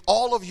 take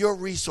all of your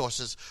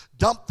resources,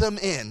 dump them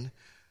in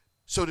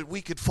so that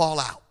we could fall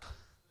out.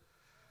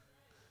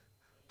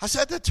 I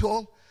said that to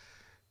him,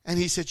 and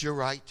he said, you're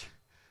right.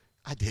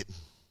 I didn't.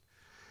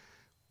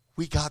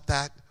 We got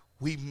that.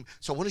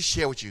 So I want to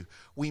share with you,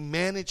 we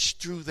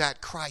managed through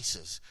that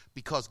crisis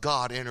because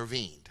God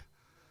intervened.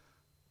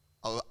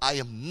 I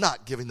am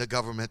not giving the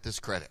government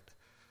this credit.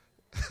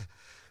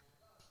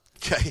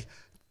 Okay?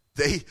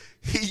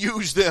 He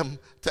used them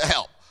to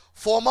help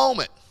for a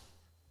moment.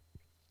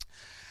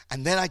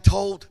 And then I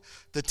told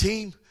the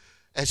team,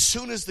 as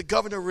soon as the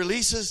governor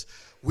releases,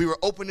 we were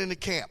opening the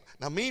camp.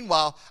 Now,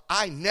 meanwhile,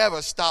 I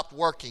never stopped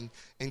working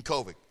in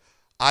COVID.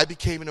 I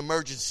became an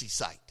emergency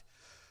site.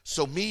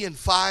 So me and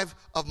 5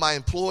 of my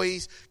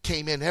employees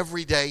came in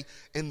every day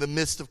in the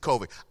midst of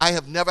COVID.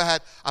 I've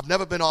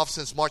never been off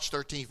since March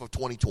 13th of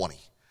 2020.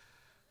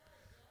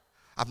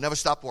 I've never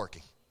stopped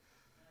working.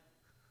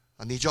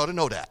 I need y'all to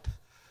know that.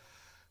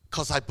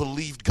 Because I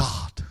believed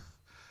God.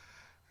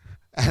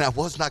 And I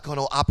was not going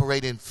to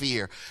operate in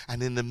fear.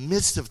 And in the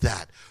midst of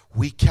that,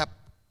 we kept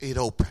it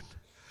open.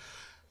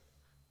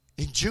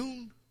 In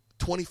June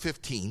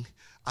 2015,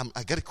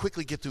 I got to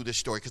quickly get through this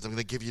story because I'm going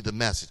to give you the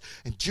message.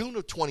 In June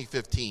of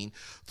 2015,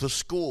 the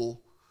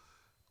school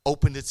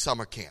opened its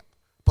summer camp.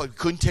 But you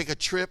couldn't take a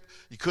trip.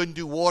 You couldn't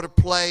do water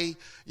play.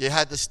 You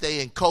had to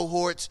stay in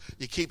cohorts.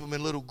 You keep them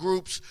in little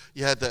groups.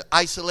 You had to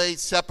isolate,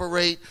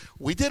 separate.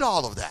 We did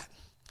all of that.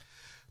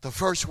 The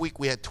first week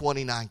we had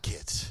 29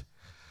 kids.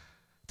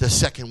 The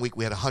second week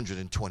we had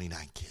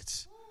 129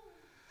 kids.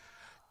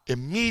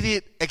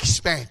 Immediate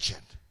expansion.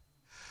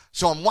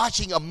 So I'm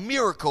watching a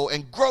miracle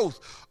and growth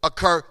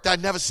occur that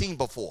I'd never seen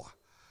before.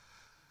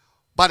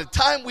 By the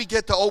time we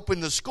get to open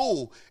the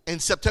school in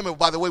September,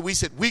 by the way, we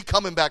said, we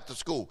coming back to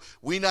school.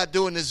 We're not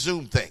doing this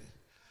Zoom thing.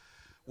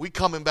 We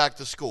coming back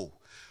to school.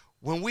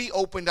 When we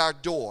opened our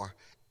door,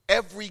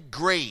 every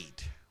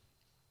grade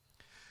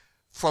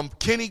from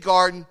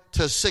kindergarten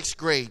to 6th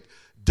grade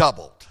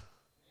doubled.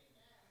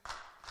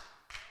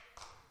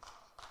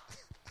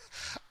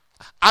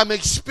 I'm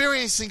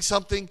experiencing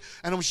something,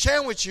 and I'm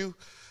sharing with you.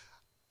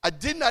 I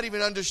did not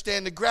even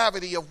understand the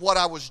gravity of what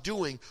I was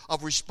doing,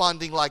 of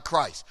responding like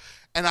Christ.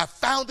 And I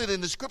found it in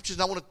the scriptures.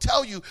 And I want to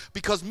tell you,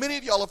 because many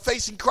of y'all are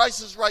facing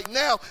crisis right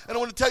now, and I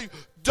want to tell you,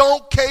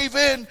 don't cave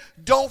in,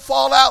 don't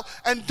fall out,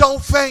 and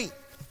don't faint.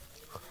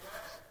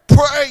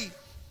 Pray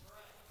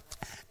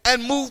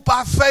and move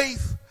by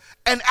faith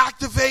and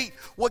activate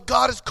what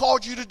God has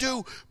called you to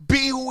do.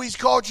 Be who he's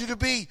called you to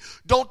be.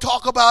 Don't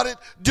talk about it,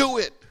 do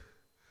it.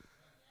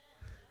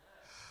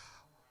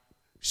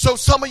 So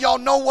some of y'all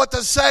know what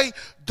to say.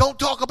 Don't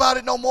talk about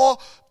it no more.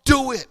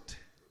 Do it.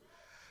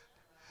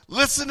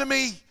 Listen to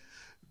me.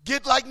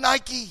 Get like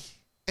Nike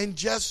and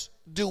just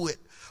do it.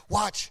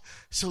 Watch.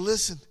 So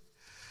listen.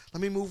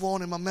 Let me move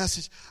on in my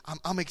message.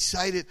 I'm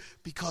excited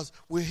because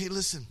we're here.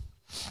 Listen.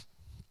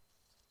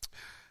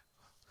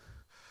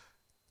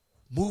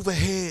 Move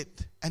ahead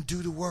and do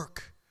the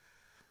work.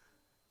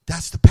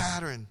 That's the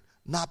pattern,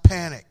 not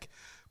panic.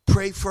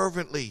 Pray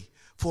fervently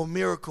for a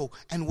miracle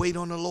and wait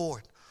on the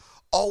Lord.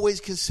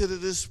 Always consider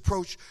this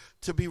approach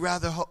to be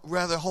rather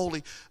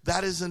holy.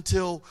 That is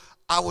until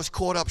I was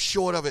caught up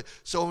short of it.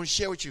 So I want to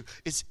share with you.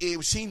 It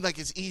seems like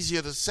it's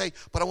easier to say,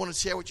 but I want to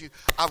share with you.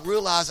 I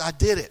realized I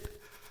did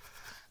it.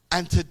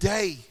 And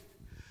today,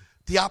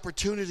 the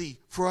opportunity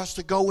for us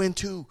to go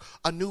into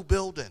a new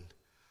building,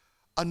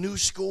 a new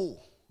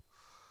school,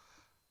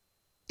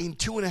 in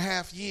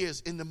 2.5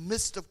 years, in the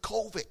midst of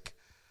COVID,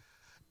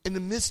 in the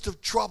midst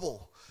of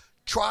trouble,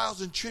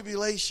 trials and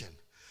tribulation.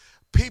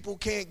 People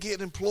can't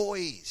get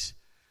employees.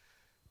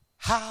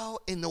 How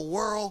in the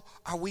world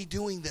are we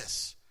doing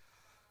this?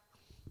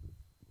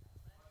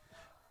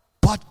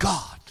 But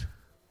God.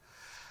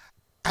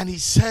 And he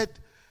said,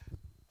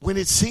 when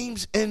it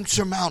seems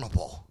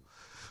insurmountable,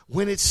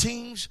 when it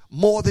seems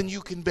more than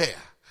you can bear,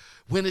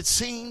 when it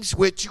seems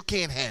what you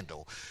can't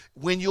handle,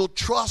 when you'll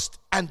trust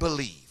and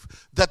believe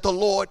that the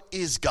Lord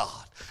is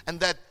God, and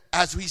that,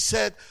 as we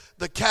said,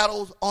 the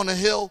cattle on the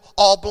hill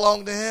all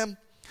belong to him,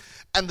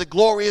 and the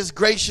glorious,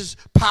 gracious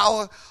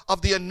power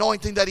of the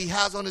anointing that he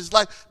has on his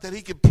life, that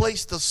he can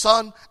place the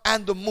sun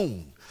and the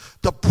moon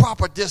the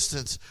proper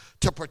distance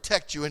to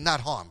protect you and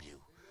not harm you.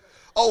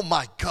 Oh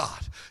my God.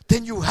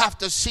 Then you have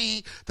to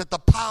see that the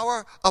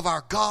power of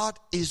our God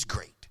is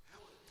great.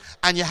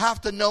 And you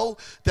have to know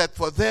that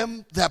for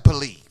them that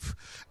believe,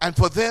 and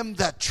for them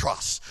that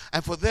trust,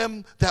 and for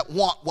them that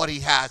want what he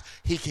has,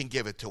 he can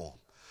give it to them.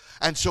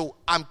 And so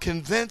I'm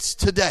convinced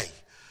today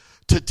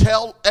to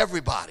tell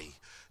everybody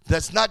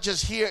that's not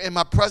just here in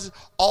my presence,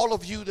 all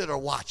of you that are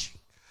watching,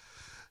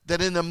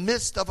 that in the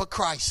midst of a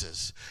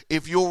crisis,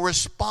 if you'll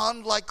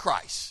respond like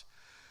Christ,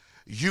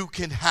 you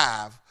can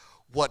have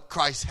what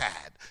Christ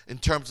had in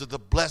terms of the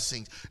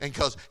blessings. And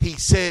because he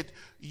said,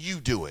 you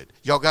do it.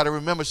 Y'all got to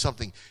remember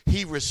something.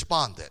 He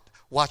responded.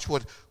 Watch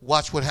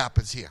what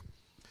happens here.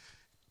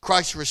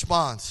 Christ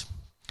responds.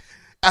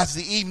 As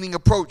the evening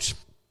approached,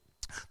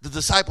 the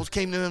disciples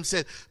came to him and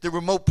said, the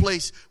remote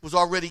place was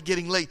already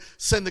getting late.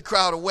 Send the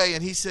crowd away.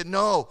 And he said,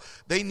 no,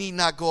 they need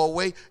not go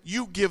away.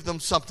 You give them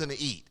something to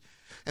eat.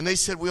 And they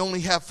said, we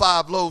only have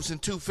 5 loaves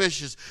and 2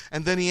 fishes.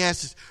 And then he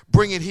answers,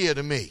 bring it here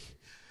to me.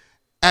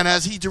 And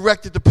as he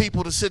directed the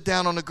people to sit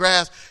down on the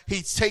grass,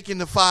 he's taken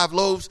the 5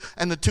 loaves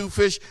and the 2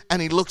 fish,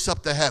 and he looks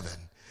up to heaven.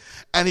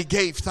 And he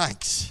gave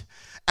thanks.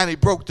 And he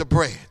broke the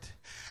bread.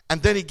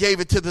 And then he gave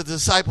it to the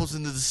disciples,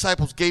 and the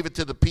disciples gave it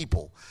to the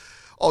people.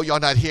 Oh,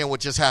 y'all not hearing what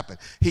just happened.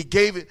 He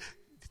gave it.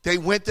 They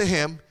went to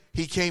him.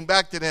 He came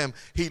back to them.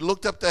 He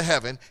looked up to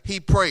heaven.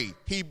 He prayed.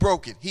 He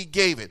broke it. He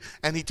gave it.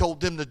 And he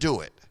told them to do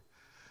it.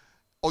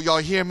 Oh, y'all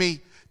hear me?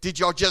 Did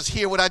y'all just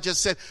hear what I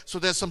just said? So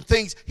there's some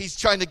things he's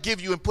trying to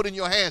give you and put in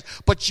your hands,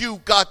 but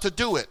you got to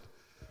do it.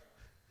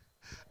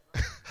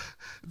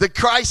 The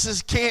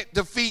crisis can't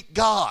defeat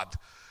God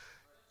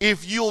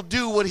if you'll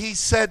do what he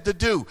said to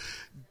do.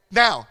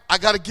 Now, I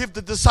got to give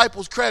the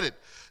disciples credit.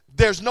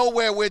 There's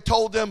nowhere where it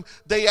told them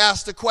they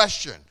asked a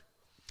question.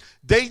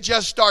 They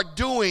just start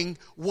doing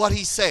what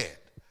he said.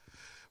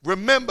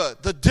 Remember,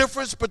 the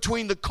difference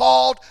between the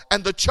called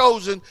and the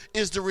chosen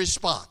is the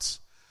response.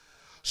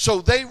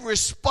 So they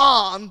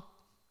respond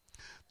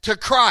to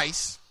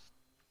Christ,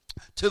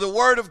 to the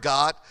word of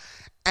God,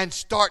 and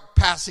start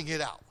passing it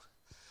out.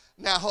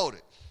 Now hold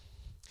it.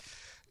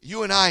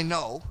 You and I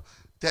know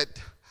that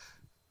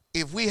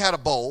if we had a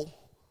bowl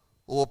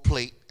or a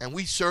plate and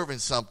we serving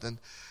something,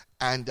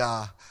 and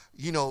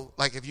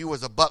like if you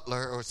was a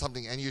butler or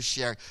something and you're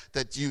sharing,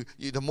 that you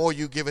the more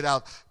you give it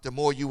out, the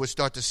more you would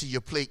start to see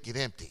your plate get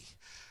empty,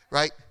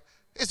 right?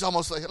 It's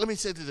almost like, let me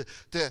say,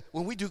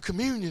 when we do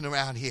communion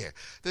around here,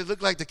 it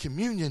look like the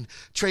communion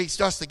tray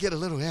starts to get a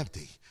little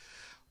empty.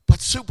 But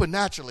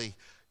supernaturally,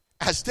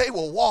 as they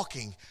were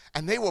walking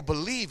and they were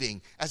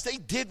believing, as they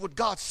did what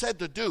God said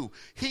to do,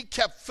 he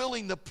kept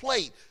filling the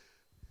plate.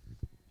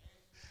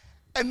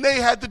 And they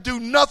had to do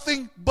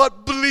nothing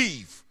but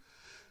believe.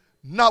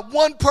 Not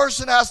one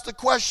person asked the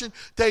question.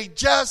 They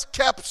just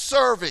kept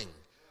serving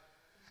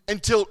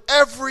until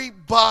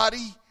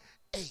everybody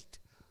ate.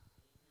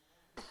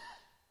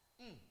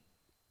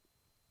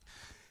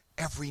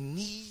 Every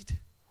need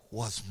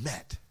was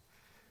met.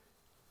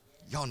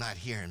 Y'all not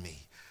hearing me.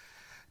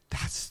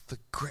 That's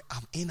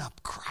I'm in a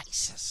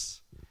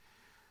crisis.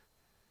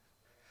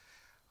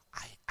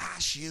 I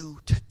ask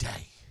you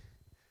today,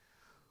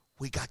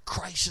 we got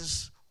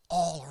crisis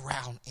all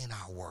around in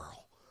our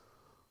world.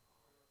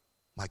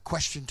 My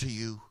question to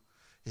you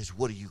is,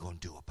 what are you going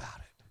to do about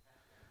it?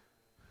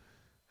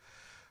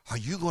 Are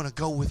you going to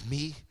go with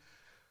me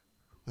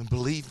and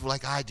believe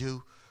like I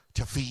do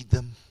to feed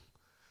them,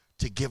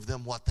 to give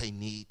them what they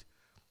need,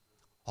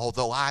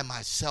 although I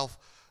myself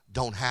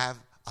don't have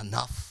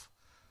enough?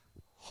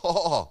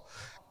 Let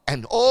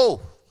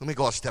me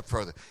go a step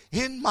further.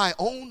 In my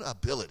own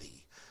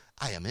ability,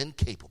 I am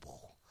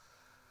incapable,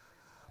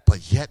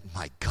 but yet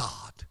my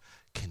God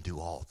can do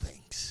all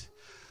things.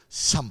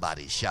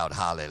 Somebody shout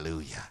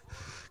hallelujah.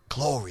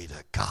 Glory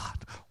to God.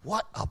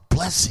 What a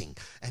blessing.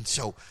 And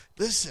so,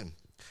 listen.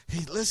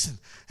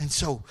 And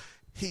so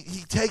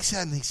he takes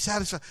that and he's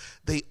satisfied.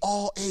 They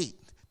all ate.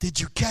 Did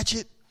you catch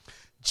it?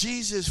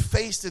 Jesus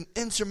faced an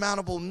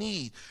insurmountable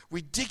need,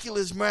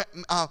 ridiculous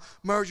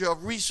merger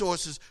of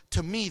resources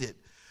to meet it.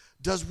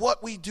 Does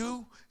what we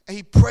do?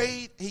 He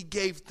prayed, he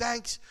gave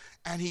thanks,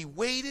 and he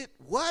waited.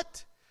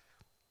 What?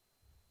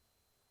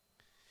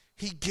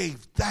 He gave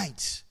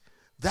thanks.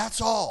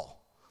 That's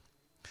all.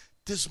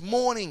 This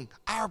morning,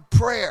 our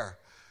prayer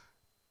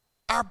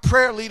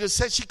leader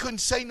said she couldn't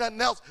say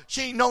nothing else.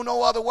 She didn't know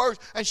no other words,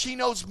 and she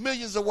knows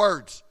millions of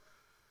words.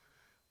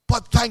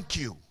 But thank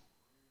you.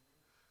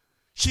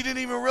 She didn't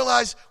even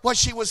realize what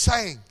she was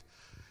saying.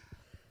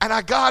 And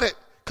I got it,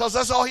 because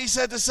that's all he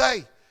said to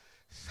say.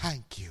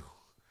 Thank you.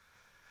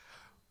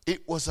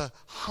 It was a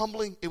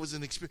humbling, it was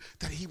an experience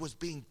that he was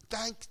being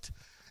thanked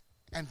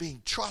and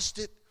being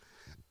trusted.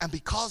 And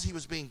because he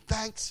was being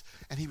thanked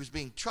and he was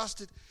being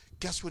trusted,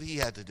 guess what he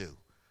had to do?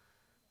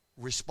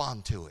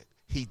 Respond to it.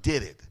 He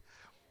did it.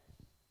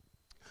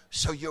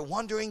 So you're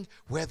wondering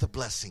where the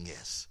blessing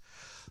is.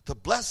 The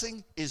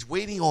blessing is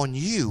waiting on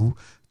you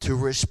to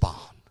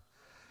respond.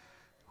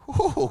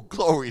 Oh,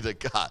 glory to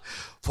God.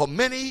 For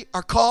many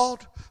are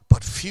called,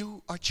 but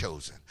few are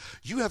chosen.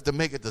 You have to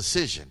make a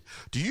decision.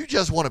 Do you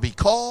just want to be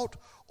called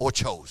or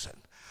chosen?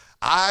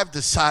 I've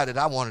decided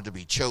I wanted to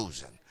be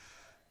chosen.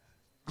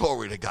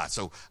 Glory to God.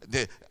 So,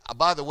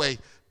 by the way,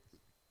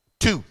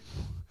 2,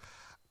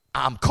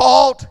 I'm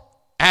called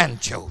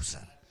and chosen.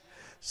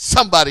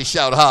 Somebody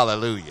shout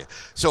hallelujah.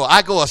 So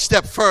I go a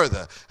step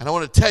further, and I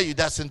want to tell you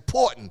that's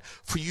important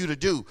for you to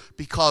do,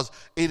 because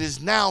it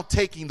is now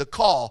taking the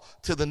call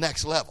to the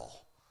next level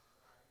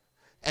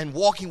and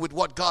walking with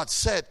what God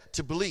said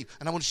to believe.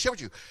 And I want to share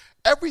with you,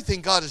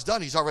 everything God has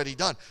done, he's already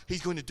done.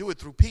 He's going to do it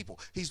through people.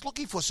 He's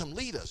looking for some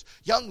leaders,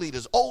 young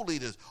leaders, old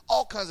leaders,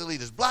 all kinds of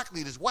leaders, black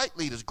leaders, white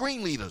leaders,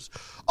 green leaders,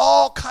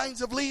 all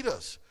kinds of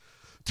leaders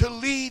to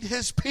lead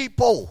his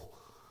people.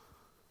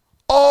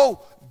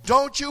 Oh,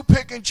 don't you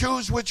pick and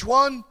choose which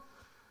one.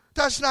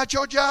 That's not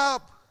your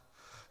job.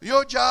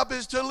 Your job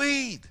is to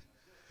lead.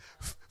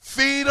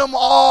 Feed them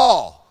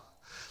all.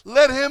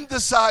 Let him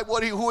decide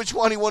which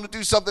one he want to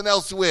do something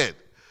else with.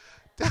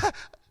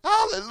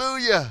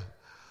 Hallelujah.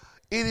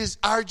 It is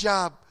our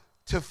job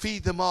to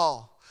feed them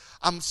all.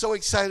 I'm so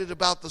excited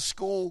about the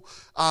school,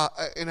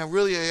 and I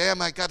really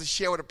am. I got to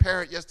share with a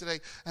parent yesterday,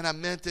 and I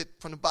meant it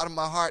from the bottom of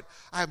my heart.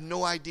 I have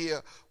no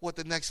idea what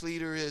the next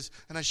leader is,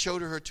 and I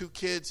showed her 2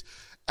 kids,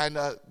 and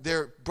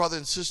they're brother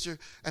and sister,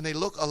 and they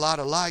look a lot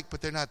alike,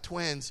 but they're not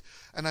twins.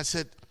 And I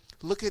said,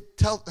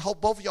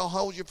 help both of y'all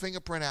hold your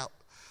fingerprint out.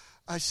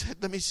 I said,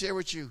 let me share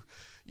with you.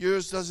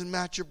 Yours doesn't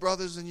match your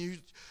brother's, and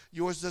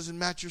yours doesn't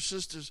match your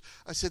sister's.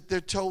 I said,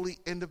 they're totally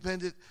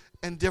independent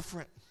and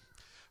different,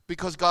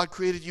 because God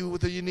created you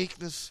with a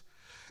uniqueness,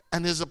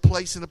 and there's a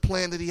place and a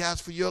plan that he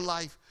has for your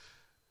life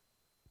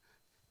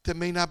that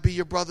may not be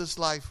your brother's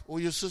life or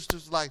your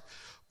sister's life.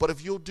 But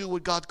if you'll do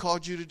what God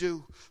called you to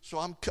do, so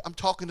I'm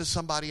talking to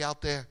somebody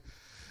out there.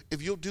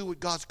 If you'll do what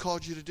God's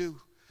called you to do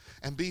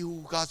and be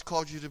who God's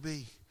called you to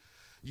be,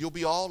 you'll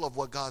be all of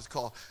what God's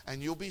called,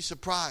 and you'll be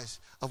surprised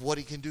of what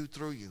he can do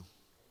through you.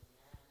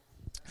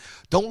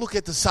 Don't look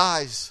at the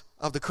size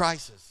of the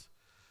crisis.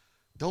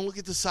 Don't look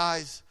at the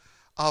size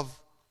of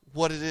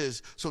what it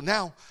is. So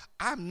now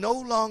I'm no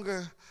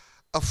longer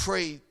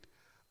afraid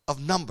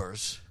of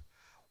numbers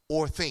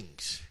or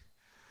things.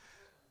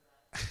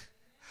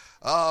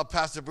 Oh,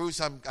 Pastor Bruce,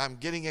 I'm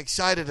getting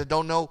excited. I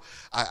don't know.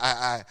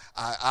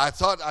 I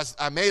thought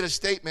I made a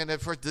statement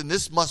at first, then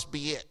this must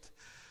be it.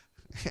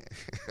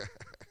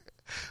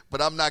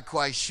 But I'm not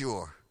quite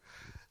sure.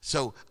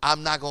 So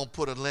I'm not going to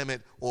put a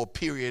limit or a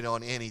period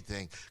on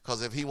anything,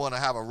 because if he want to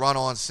have a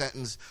run-on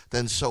sentence,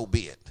 then so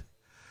be it.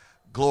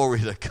 Glory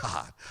to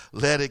God.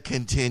 Let it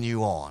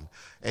continue on.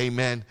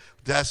 Amen.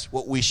 That's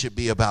what we should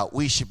be about.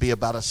 We should be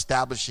about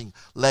establishing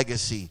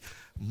legacy,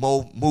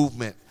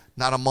 movement,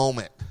 not a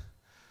moment.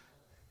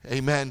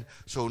 Amen.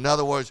 So in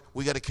other words,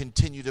 we got to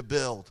continue to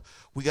build.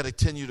 We got to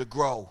continue to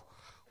grow.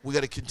 We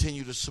got to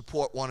continue to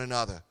support one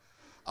another.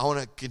 I want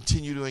to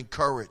continue to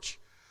encourage.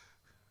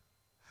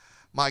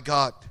 My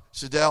God,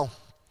 Sidell,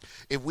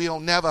 if we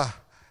don't never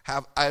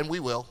have, and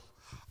we will,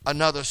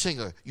 another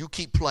singer, you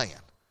keep playing.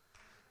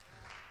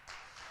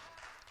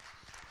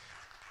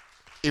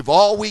 If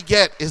all we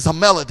get is a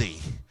melody,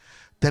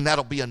 then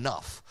that'll be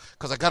enough.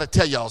 Because I got to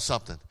tell y'all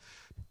something.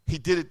 He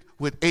did it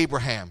with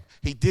Abraham.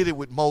 He did it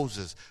with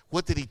Moses.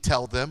 What did he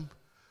tell them?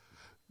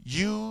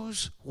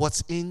 Use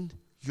what's in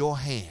your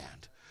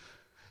hand.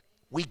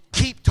 We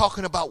keep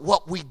talking about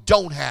what we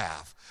don't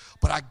have.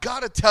 But I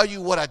got to tell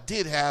you, what I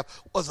did have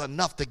was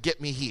enough to get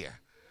me here.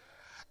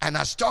 And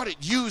I started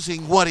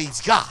using what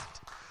he's got.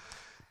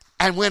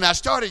 And when I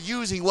started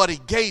using what he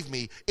gave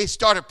me, it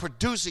started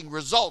producing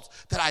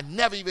results that I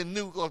never even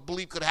knew or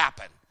believed could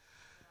happen.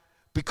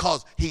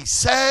 Because he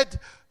said,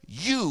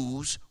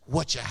 use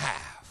what you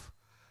have.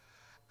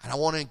 And I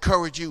want to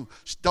encourage you,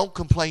 don't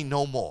complain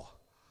no more.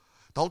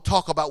 Don't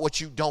talk about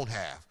what you don't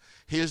have.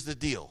 Here's the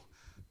deal.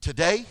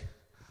 Today,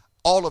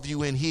 all of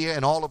you in here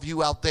and all of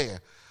you out there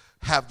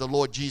have the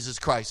Lord Jesus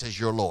Christ as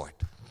your Lord.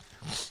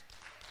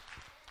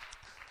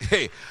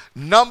 Hey,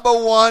 number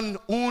one,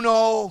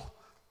 uno,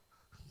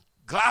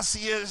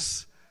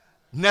 glacius,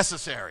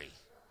 necessary.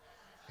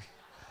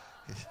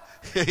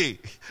 Hey,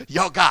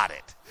 y'all got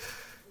it.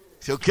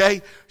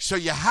 Okay? So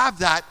you have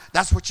that.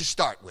 That's what you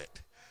start with.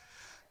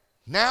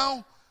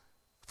 Now,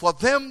 for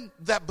them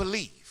that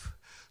believe.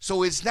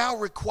 So it's now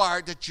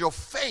required that your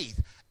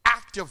faith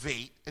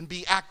activate and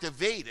be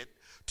activated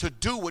to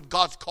do what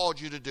God's called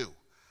you to do.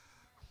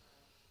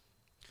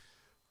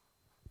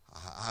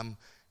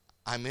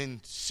 I'm in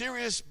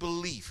serious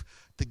belief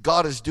that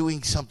God is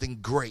doing something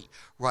great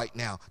right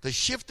now. The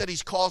shift that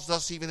he's caused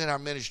us even in our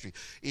ministry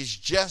is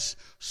just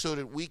so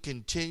that we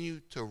continue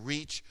to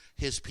reach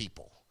his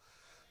people.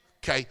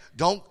 Okay?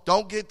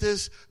 Don't get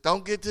this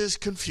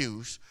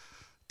confused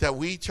that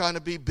we trying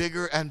to be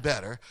bigger and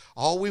better.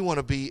 All we want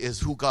to be is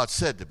who God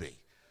said to be.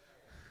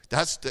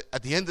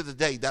 At the end of the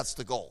day, that's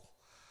the goal.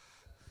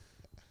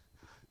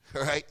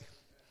 All right?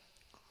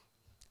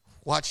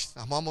 Watch,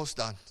 I'm almost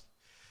done.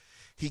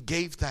 He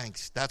gave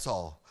thanks, that's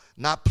all.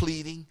 Not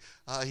pleading.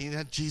 He didn't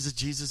have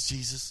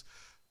Jesus.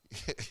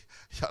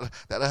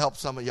 That'll help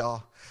some of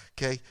y'all.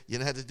 Okay? You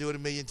didn't have to do it a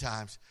million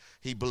times.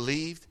 He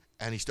believed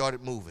and he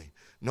started moving.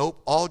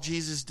 Nope, all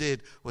Jesus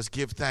did was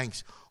give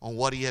thanks on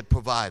what he had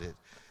provided.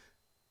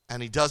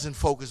 And he doesn't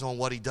focus on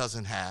what he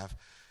doesn't have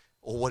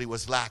or what he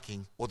was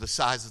lacking or the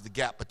size of the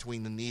gap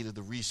between the need of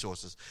the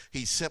resources.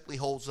 He simply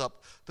holds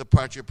up the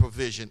project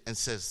provision and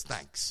says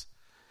thanks.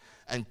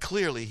 And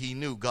clearly he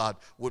knew God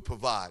would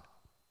provide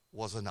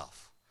was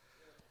enough.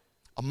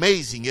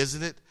 Amazing,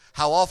 isn't it?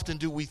 How often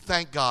do we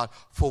thank God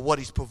for what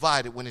he's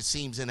provided when it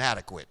seems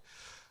inadequate?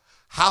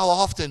 How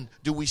often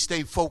do we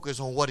stay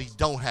focused on what he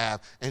don't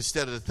have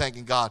instead of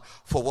thanking God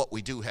for what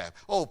we do have?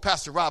 Oh,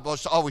 Pastor Rob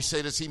always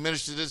say this. He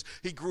ministered this.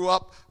 He grew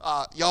up.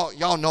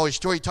 Y'all know his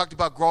story. He talked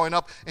about growing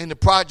up in the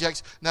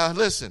projects. Now,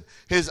 listen,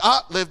 his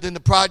aunt lived in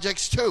the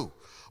projects too.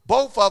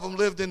 Both of them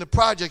lived in the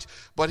projects,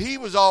 but he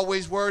was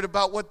always worried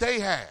about what they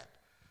had.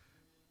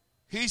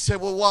 He said,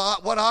 well,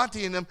 what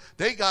auntie and them,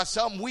 they got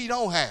something we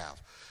don't have.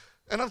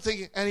 And I'm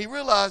thinking, and he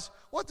realized,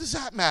 what does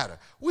that matter?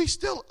 We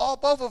still,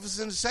 both of us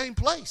in the same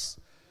place.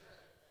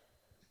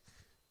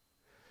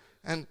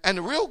 And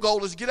the real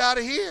goal is get out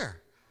of here.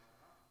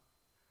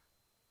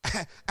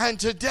 And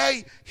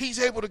today, he's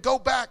able to go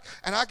back,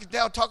 and I can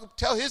now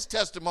tell his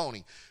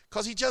testimony,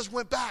 because he just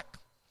went back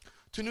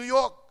to New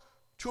York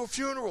to a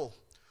funeral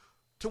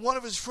to one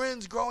of his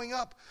friends growing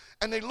up.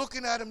 And they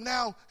looking at him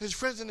now, his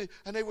friends, and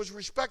they was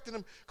respecting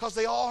him because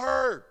they all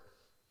heard.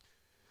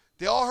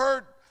 They all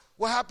heard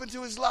what happened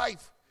to his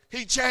life.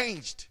 He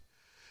changed.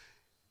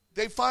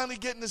 They finally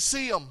getting to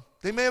see him.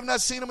 They may have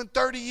not seen him in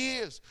 30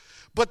 years,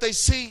 but they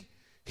see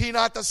he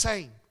not the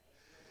same.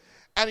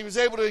 And he was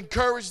able to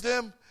encourage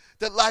them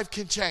that life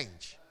can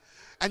change.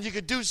 And you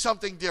could do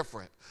something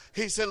different.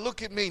 He said,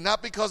 look at me.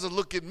 Not because of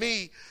look at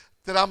me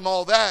that I'm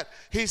all that.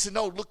 He said,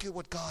 no, look at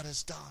what God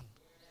has done.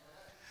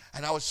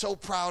 And I was so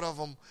proud of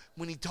him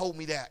when he told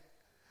me that.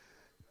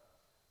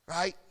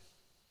 Right?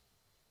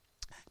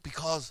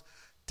 Because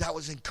that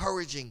was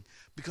encouraging.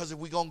 Because if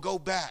we're going to go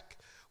back,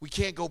 we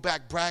can't go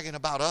back bragging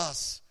about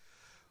us.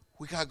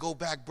 We got to go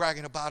back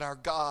bragging about our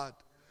God.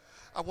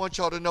 I want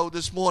y'all to know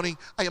this morning,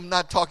 I am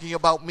not talking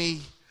about me.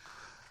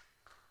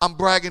 I'm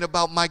bragging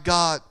about my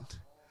God,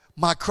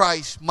 my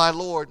Christ, my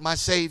Lord, my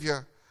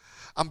Savior.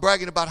 I'm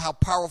bragging about how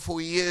powerful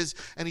he is,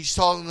 and he's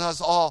telling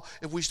us all,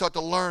 if we start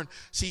to learn.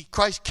 See,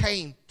 Christ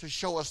came to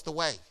show us the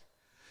way.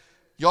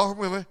 Y'all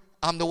remember,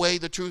 I'm the way,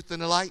 the truth,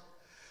 and the light?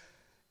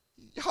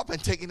 Y'all been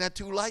taking that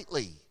too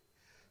lightly.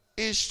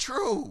 It's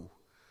true.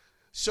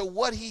 So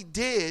what he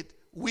did,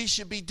 we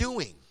should be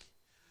doing.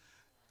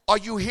 Are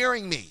you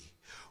hearing me?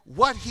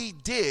 What he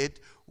did,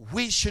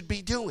 we should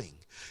be doing.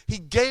 He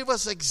gave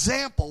us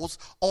examples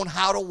on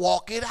how to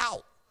walk it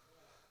out.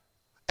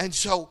 And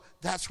so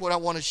that's what I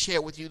want to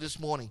share with you this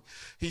morning.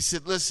 He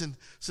said, listen,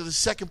 so the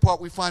second part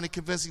we find it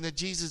convincing that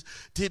Jesus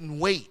didn't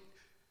wait.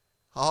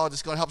 Oh, this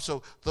is going to help.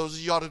 So those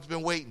of y'all that have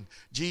been waiting,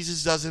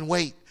 Jesus doesn't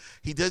wait.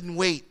 He didn't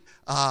wait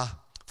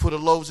for the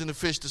loaves and the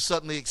fish to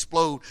suddenly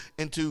explode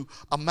into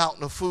a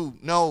mountain of food.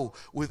 No,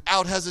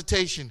 without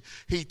hesitation,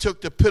 he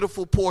took the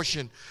pitiful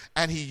portion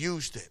and he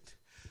used it.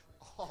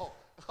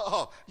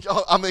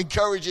 Y'all, I'm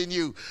encouraging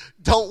you.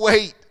 Don't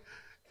wait.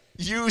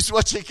 Use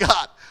what you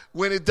got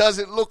when it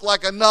doesn't look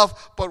like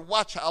enough, but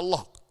watch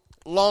how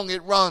long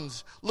it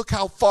runs. Look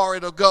how far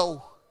it'll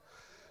go.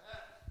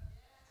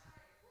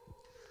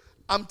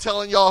 I'm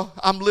telling y'all,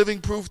 I'm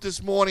living proof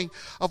this morning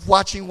of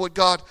watching what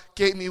God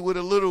gave me with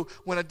a little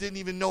when I didn't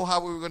even know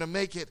how we were going to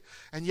make it.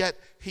 And yet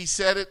he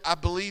said it, I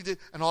believed it,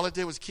 and all I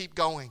did was keep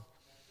going.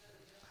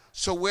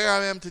 So where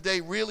I am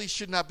today really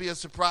should not be a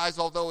surprise,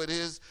 although it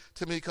is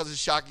to me because it's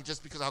shocking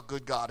just because how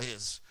good God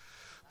is.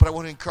 But I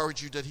want to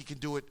encourage you that he can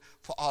do it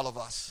for all of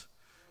us.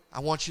 I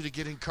want you to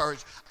get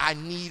encouraged. I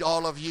need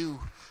all of you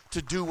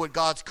to do what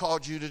God's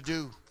called you to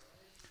do.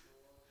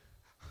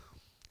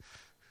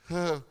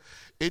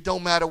 It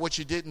don't matter what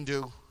you didn't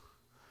do.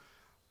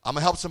 I'm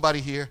going to help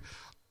somebody here.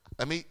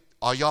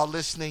 Are y'all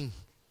listening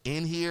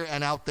in here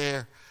and out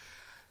there?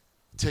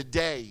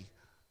 Today,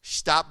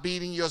 stop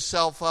beating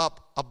yourself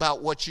up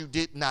about what you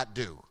did not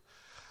do.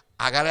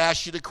 I got to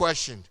ask you the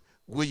question,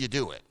 will you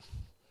do it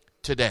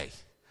today?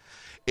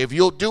 If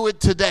you'll do it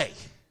today,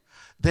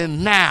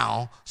 then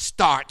now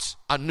starts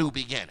a new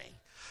beginning.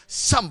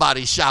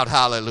 Somebody shout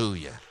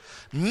hallelujah.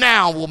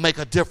 Now will make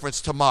a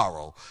difference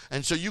tomorrow.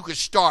 And so you can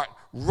start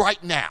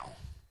right now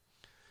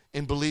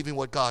in believing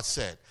what God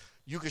said.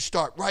 You can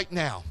start right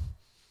now.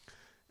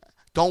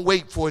 Don't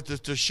wait for it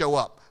to show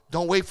up.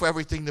 Don't wait for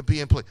everything to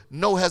be in place.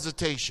 No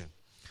hesitation.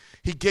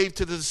 He gave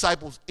to the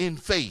disciples in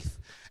faith.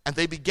 And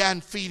they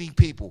began feeding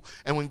people.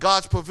 And when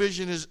God's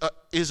provision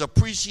is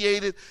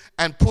appreciated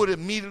and put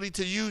immediately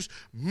to use,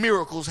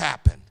 miracles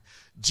happen.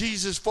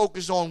 Jesus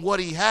focused on what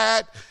he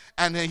had,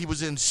 and then he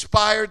was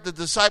inspired the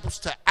disciples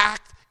to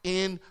act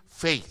in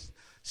faith.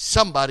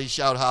 Somebody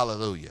shout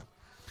hallelujah.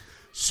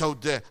 So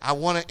I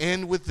want to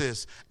end with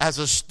this. As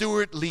a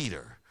steward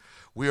leader,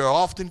 we are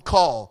often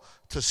called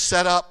to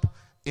set up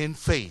in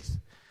faith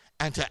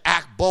and to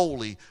act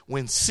boldly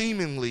when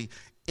seemingly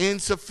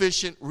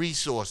insufficient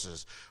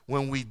resources.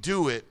 When we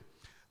do it,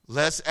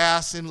 let's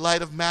ask in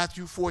light of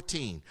Matthew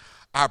 14.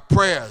 Our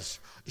prayers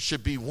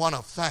should be one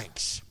of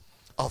thanks,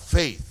 of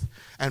faith,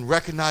 and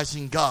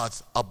recognizing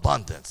God's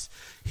abundance.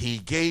 He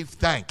gave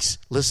thanks.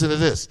 Listen to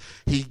this.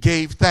 He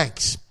gave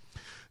thanks.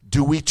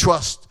 Do we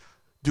trust?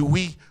 Do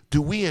we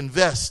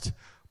invest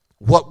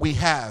what we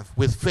have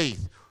with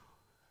faith,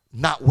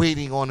 not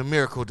waiting on a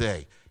miracle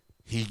day?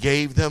 He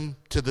gave them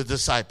to the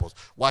disciples.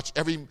 Watch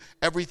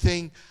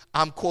everything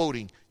I'm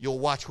quoting. You'll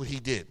watch what he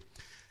did.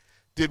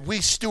 Did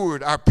we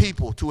steward our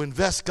people to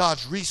invest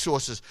God's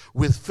resources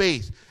with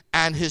faith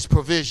and his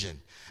provision?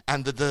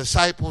 And the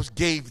disciples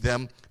gave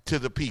them to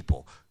the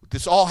people.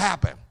 This all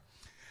happened.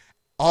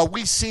 Are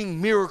we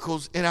seeing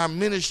miracles in our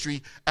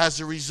ministry as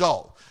a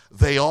result?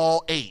 They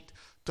all ate.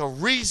 The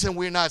reason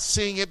we're not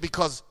seeing it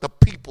because the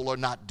people are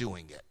not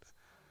doing it.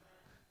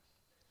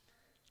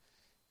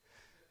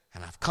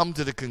 And I've come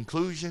to the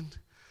conclusion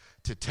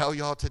to tell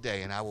y'all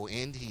today, and I will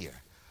end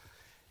here.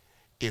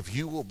 If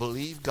you will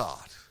believe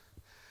God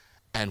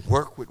and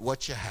work with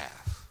what you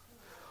have,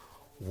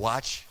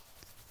 watch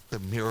the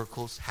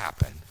miracles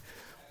happen.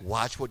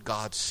 Watch what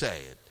God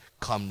said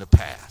come to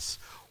pass.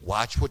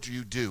 Watch what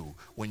you do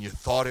when you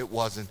thought it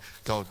wasn't.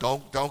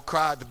 Don't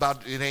cry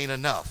about it ain't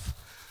enough.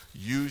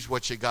 Use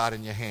what you got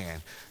in your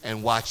hand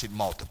and watch it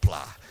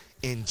multiply.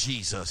 In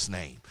Jesus'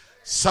 name.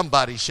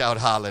 Somebody shout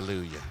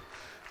hallelujah.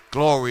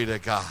 Glory to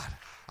God.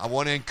 I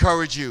want to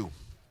encourage you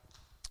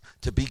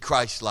to be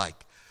Christ-like,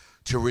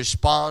 to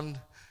respond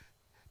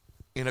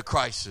in a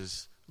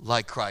crisis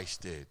like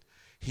Christ did.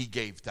 He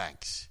gave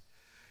thanks.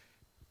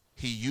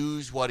 He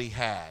used what he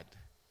had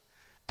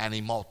and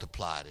he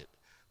multiplied it,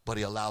 but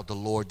he allowed the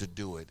Lord to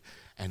do it.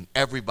 And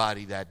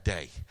everybody that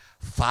day,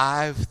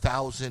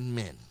 5,000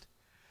 men,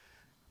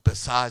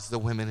 besides the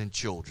women and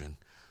children,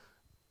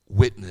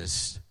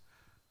 witnessed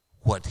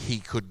what he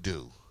could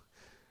do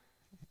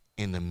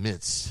in the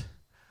midst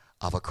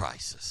of a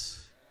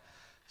crisis.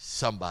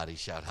 Somebody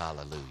shout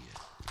hallelujah.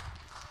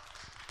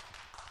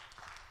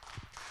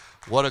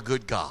 What a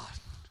good God.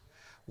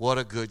 What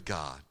a good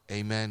God.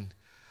 Amen.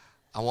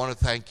 I want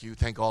to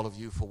thank all of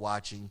you for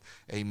watching.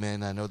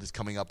 Amen. I know this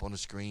coming up on the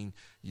screen.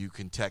 You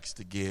can text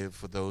to give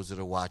for those that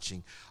are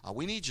watching.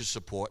 We need your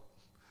support.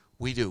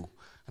 We do.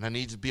 And I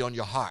need to be on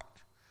your heart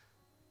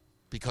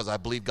because I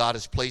believe God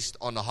has placed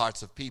on the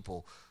hearts of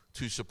people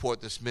to support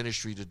this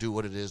ministry to do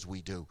what it is we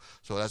do.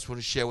 So that's what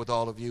I share with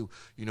all of you,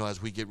 as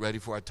we get ready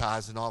for our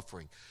tithes and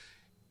offering.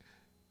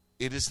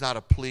 It is not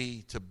a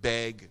plea to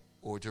beg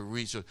or to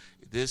research.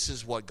 This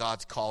is what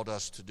God's called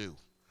us to do.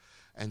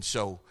 And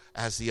so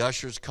as the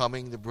ushers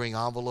coming to bring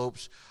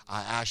envelopes,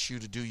 I ask you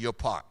to do your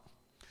part.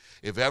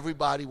 If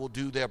everybody will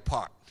do their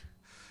part,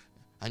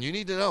 and you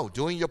need to know,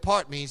 doing your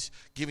part means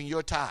giving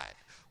your tithe.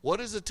 What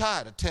is a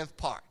tithe? A 10th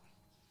part.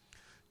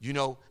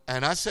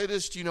 And I say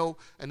this,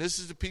 and this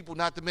is the people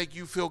not to make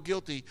you feel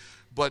guilty,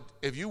 but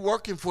if you're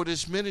working for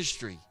this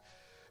ministry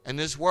and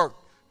this work,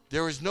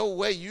 there is no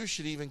way you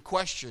should even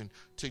question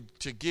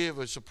to give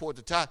or support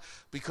the tithe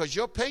because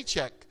your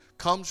paycheck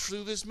comes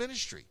through this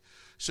ministry.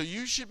 So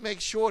you should make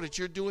sure that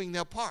you're doing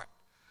their part.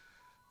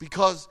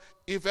 Because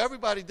if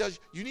everybody does,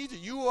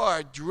 you are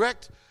a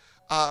direct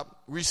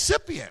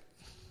recipient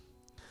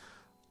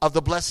of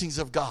the blessings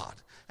of God.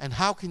 And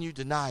how can you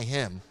deny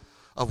him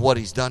of what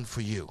he's done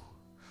for you?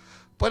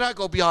 But I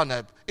go beyond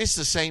that. It's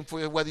the same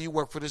for whether you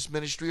work for this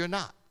ministry or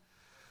not.